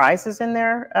any surprises in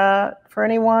there for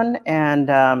anyone?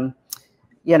 And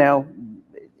you know,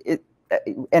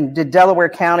 and did Delaware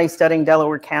County, studying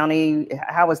Delaware County,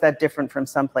 how was that different from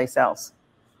someplace else?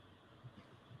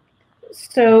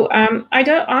 So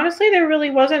honestly, there really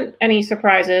wasn't any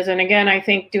surprises. And again, I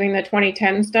think doing the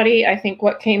 2010 study, I think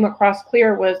what came across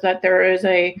clear was that there is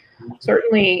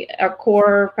certainly a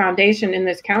core foundation in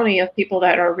this county of people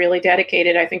that are really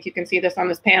dedicated. I think you can see this on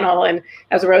this panel. And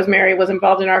as Rosemarie was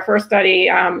involved in our first study,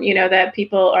 you know, that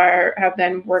people have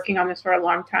been working on this for a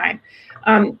long time.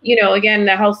 You know, again,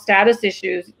 the health status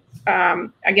issues,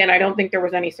 again, I don't think there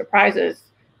was any surprises.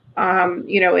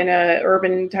 You know, in a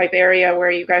urban type area where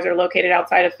you guys are located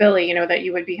outside of Philly, you know, that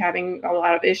you would be having a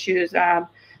lot of issues. I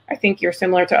think you're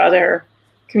similar to other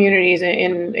communities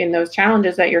in those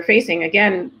challenges that you're facing.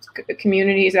 Again,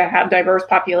 communities that have diverse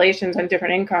populations and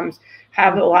different incomes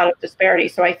have a lot of disparity.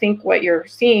 So I think what you're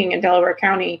seeing in Delaware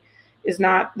County is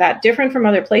not that different from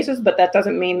other places, but that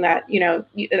doesn't mean that, you know,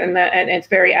 and it's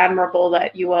very admirable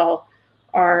that you all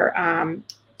are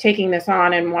taking this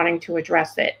on and wanting to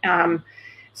address it.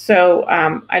 So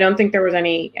I don't think there was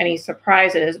any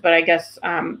surprises, but I guess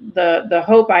the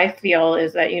hope I feel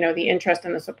is that, you know, the interest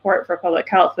and the support for public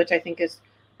health, which I think is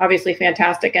obviously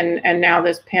fantastic, and now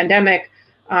this pandemic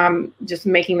just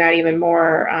making that even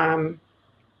more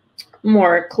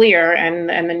clear,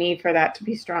 and the need for that to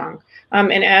be strong.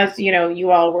 And as you know,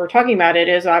 you all were talking about, it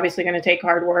is obviously going to take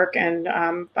hard work and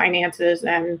finances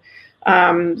and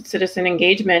citizen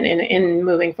engagement in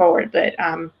moving forward, but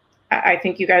I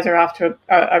think you guys are off to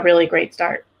a really great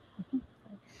start. So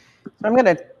I'm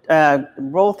going to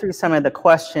roll through some of the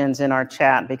questions in our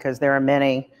chat because there are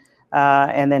many,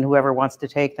 and then whoever wants to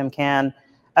take them can.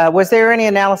 Was there any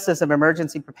analysis of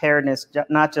emergency preparedness,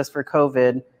 not just for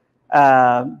COVID,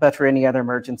 but for any other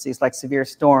emergencies like severe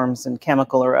storms and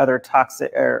chemical or other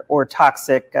toxic or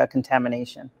toxic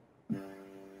contamination?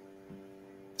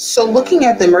 So looking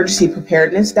at the emergency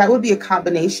preparedness, that would be a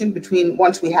combination between,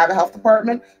 once we have a health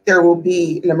department, there will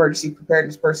be an emergency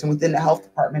preparedness person within the health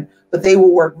department, but they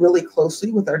will work really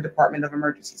closely with our Department of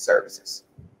Emergency Services.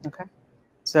 Okay.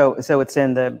 So it's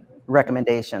in the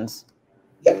recommendations,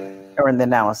 or in the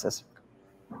analysis.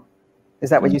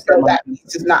 Is that what you said? So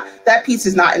that piece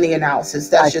is not in the analysis.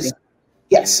 That's just,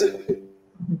 yes. So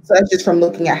that's just from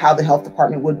looking at how the health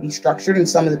department would be structured and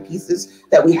some of the pieces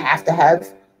that we have to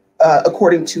have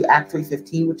according to Act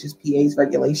 315, which is PA's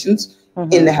regulations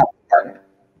in the health department.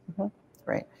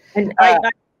 Right. And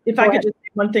if I could just say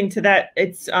one thing to that,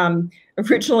 it's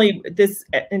originally this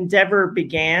endeavor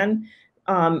began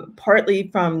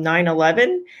partly from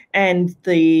 9/11 and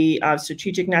the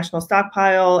Strategic National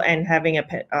Stockpile, and having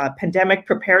a pandemic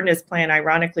preparedness plan,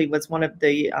 ironically, was one of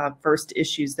the first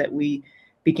issues that we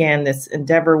began this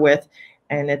endeavor with.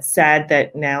 And it's sad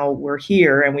that now we're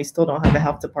here and we still don't have a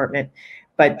health department,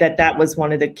 but that was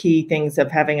one of the key things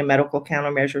of having a medical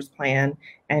countermeasures plan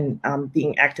and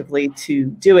being actively to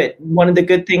do it. One of the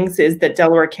good things is that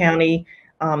Delaware County,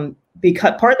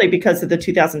 partly because of the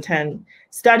 2010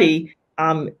 study,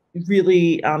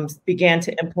 really began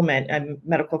to implement a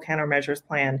medical countermeasures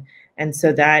plan. And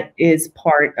so that is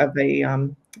part of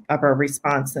our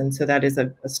response. And so that is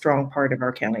a strong part of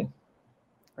our county.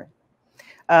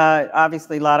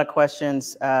 Obviously, a lot of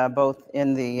questions, both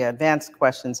in the advanced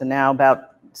questions and now about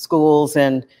schools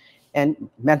and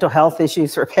mental health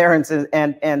issues for parents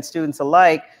and students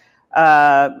alike.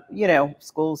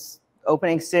 schools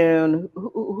opening soon.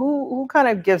 Who kind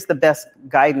of gives the best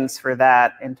guidance for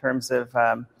that in terms of,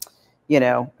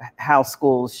 how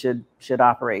schools should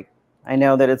operate? I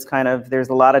know that it's there's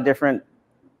a lot of different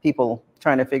people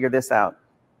trying to figure this out.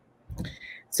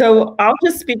 So I'll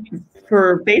just speak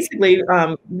for basically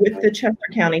with the Chester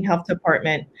County Health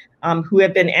Department, who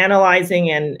have been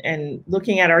analyzing and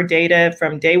looking at our data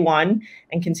from day one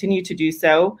and continue to do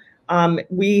so.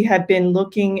 We have been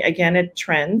looking again at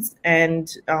trends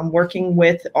and working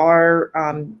with our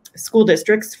school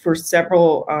districts for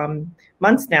several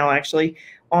months now, actually,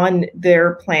 on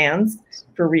their plans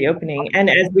for reopening. And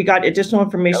as we got additional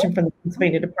information from the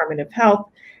Pennsylvania Department of Health,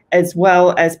 as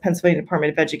well as Pennsylvania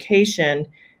Department of Education,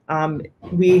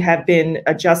 we have been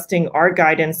adjusting our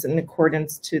guidance in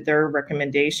accordance to their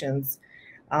recommendations.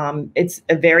 It's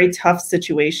a very tough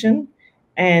situation,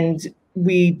 and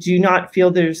we do not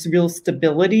feel there's real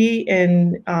stability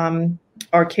in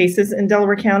our cases in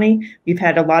Delaware County. We've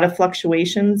had a lot of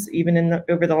fluctuations, even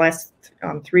over the last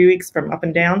 3 weeks, from up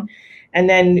and down. And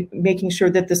then making sure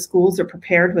that the schools are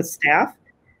prepared with staff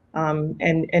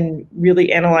and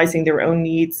really analyzing their own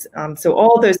needs. So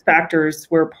all those factors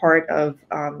were part of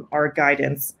our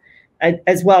guidance,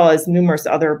 as well as numerous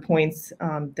other points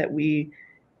that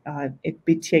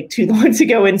it'd take too long to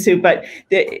go into, but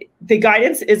the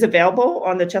guidance is available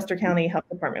on the Chester County Health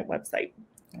Department website.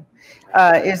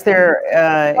 Is there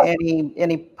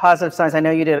any positive signs? I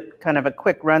know you did kind of a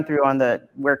quick run through on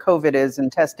where COVID is and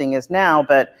testing is now,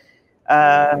 but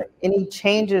any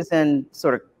changes in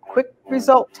sort of quick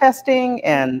result testing,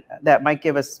 and that might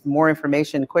give us more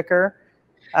information quicker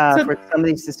for some of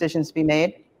these decisions to be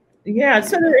made? Yeah,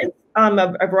 so there is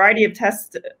a variety of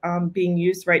tests being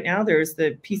used right now. There's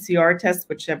the PCR test,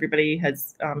 which everybody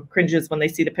has cringes when they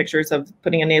see the pictures of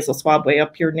putting a nasal swab way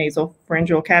up your nasal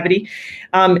pharyngeal cavity.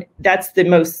 That's the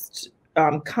most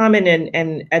common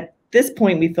and at this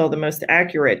point we feel the most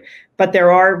accurate. But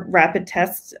there are rapid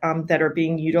tests that are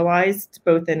being utilized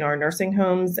both in our nursing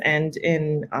homes and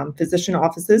in physician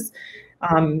offices.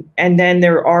 And then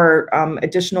there are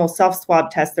additional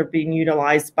self-swab tests that are being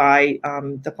utilized by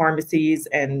the pharmacies,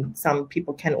 and some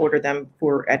people can order them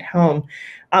for at home.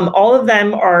 All of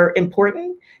them are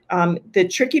important. The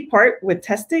tricky part with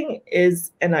testing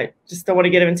is, and I just don't want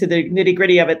to get into the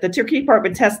nitty-gritty of it, the tricky part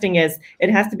with testing is it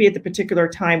has to be at the particular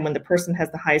time when the person has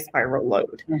the highest viral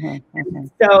load.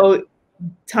 So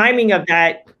timing of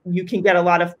that, you can get a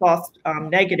lot of false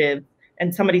negative,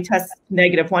 and somebody tests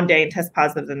negative one day and tests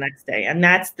positive the next day. And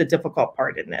that's the difficult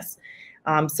part in this.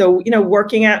 So,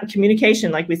 working out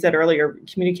communication, like we said earlier,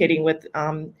 communicating with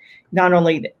not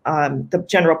only the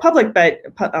general public, but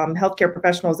healthcare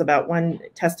professionals about when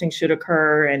testing should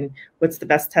occur and what's the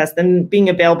best test, and being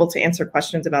available to answer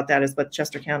questions about that is what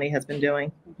Chester County has been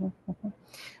doing.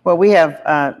 Well, we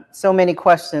have so many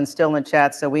questions still in the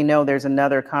chat, so we know there's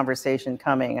another conversation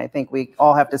coming. I think we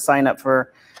all have to sign up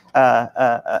for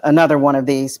another one of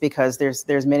these because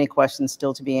there's many questions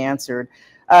still to be answered.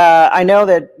 I know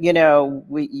that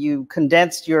you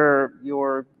condensed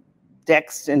your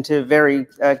decks into very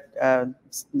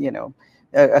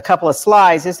a couple of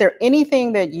slides. Is there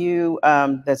anything that you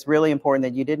that's really important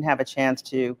that you didn't have a chance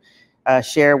to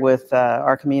share with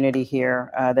our community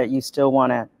here that you still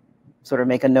want to sort of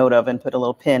make a note of and put a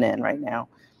little pin in right now?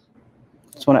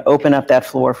 Just want to open up that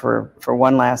floor for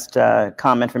one last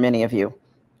comment from any of you.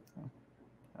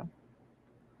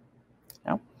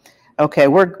 Okay,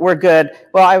 we're good.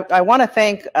 Well, I want to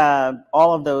thank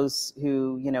all of those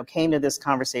who came to this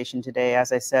conversation today.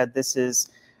 As I said, this is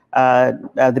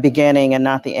the beginning and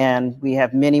not the end. We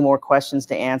have many more questions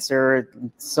to answer.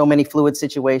 So many fluid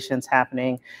situations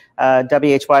happening.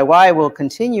 WHYY will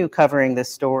continue covering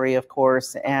this story, of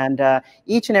course, and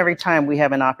each and every time we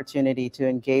have an opportunity to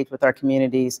engage with our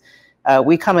communities,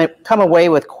 we come away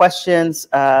with questions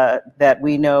that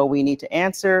we know we need to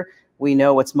answer. We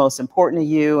know what's most important to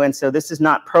you. And so this is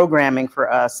not programming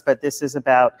for us, but this is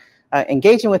about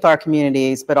engaging with our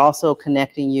communities, but also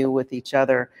connecting you with each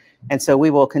other. And so we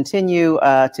will continue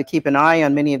to keep an eye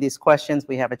on many of these questions.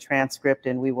 We have a transcript,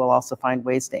 and we will also find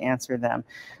ways to answer them.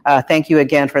 Thank you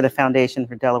again for the Foundation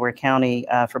for Delaware County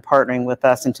for partnering with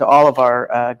us, and to all of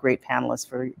our great panelists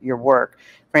for your work.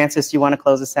 Frances, do you want to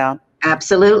close us out?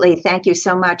 Absolutely. Thank you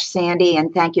so much, Sandy.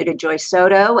 And thank you to Joyce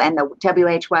Soto and the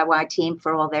WHYY team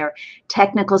for all their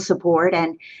technical support.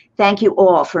 And Thank you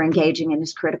all for engaging in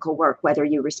this critical work, whether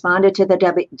you responded to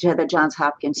the Johns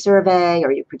Hopkins survey,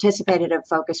 or you participated in a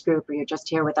focus group, or you're just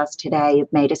here with us today.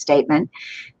 You've made a statement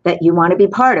that you want to be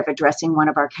part of addressing one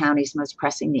of our county's most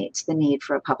pressing needs, the need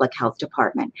for a public health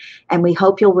department. And we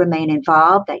hope you'll remain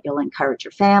involved, that you'll encourage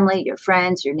your family, your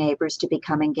friends, your neighbors to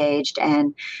become engaged,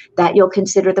 and that you'll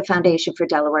consider the Foundation for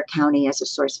Delaware County as a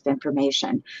source of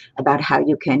information about how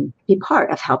you can be part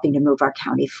of helping to move our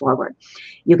county forward.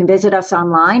 You can visit us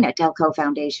online at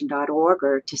delcofoundation.org,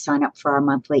 or to sign up for our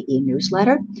monthly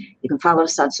e-newsletter. You can follow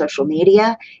us on social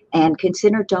media and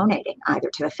consider donating either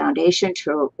to the foundation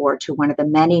or to one of the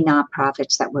many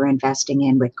nonprofits that we're investing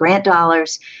in with grant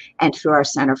dollars and through our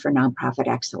Center for Nonprofit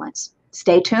Excellence.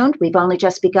 Stay tuned. We've only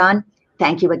just begun.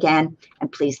 Thank you again, and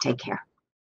please take care.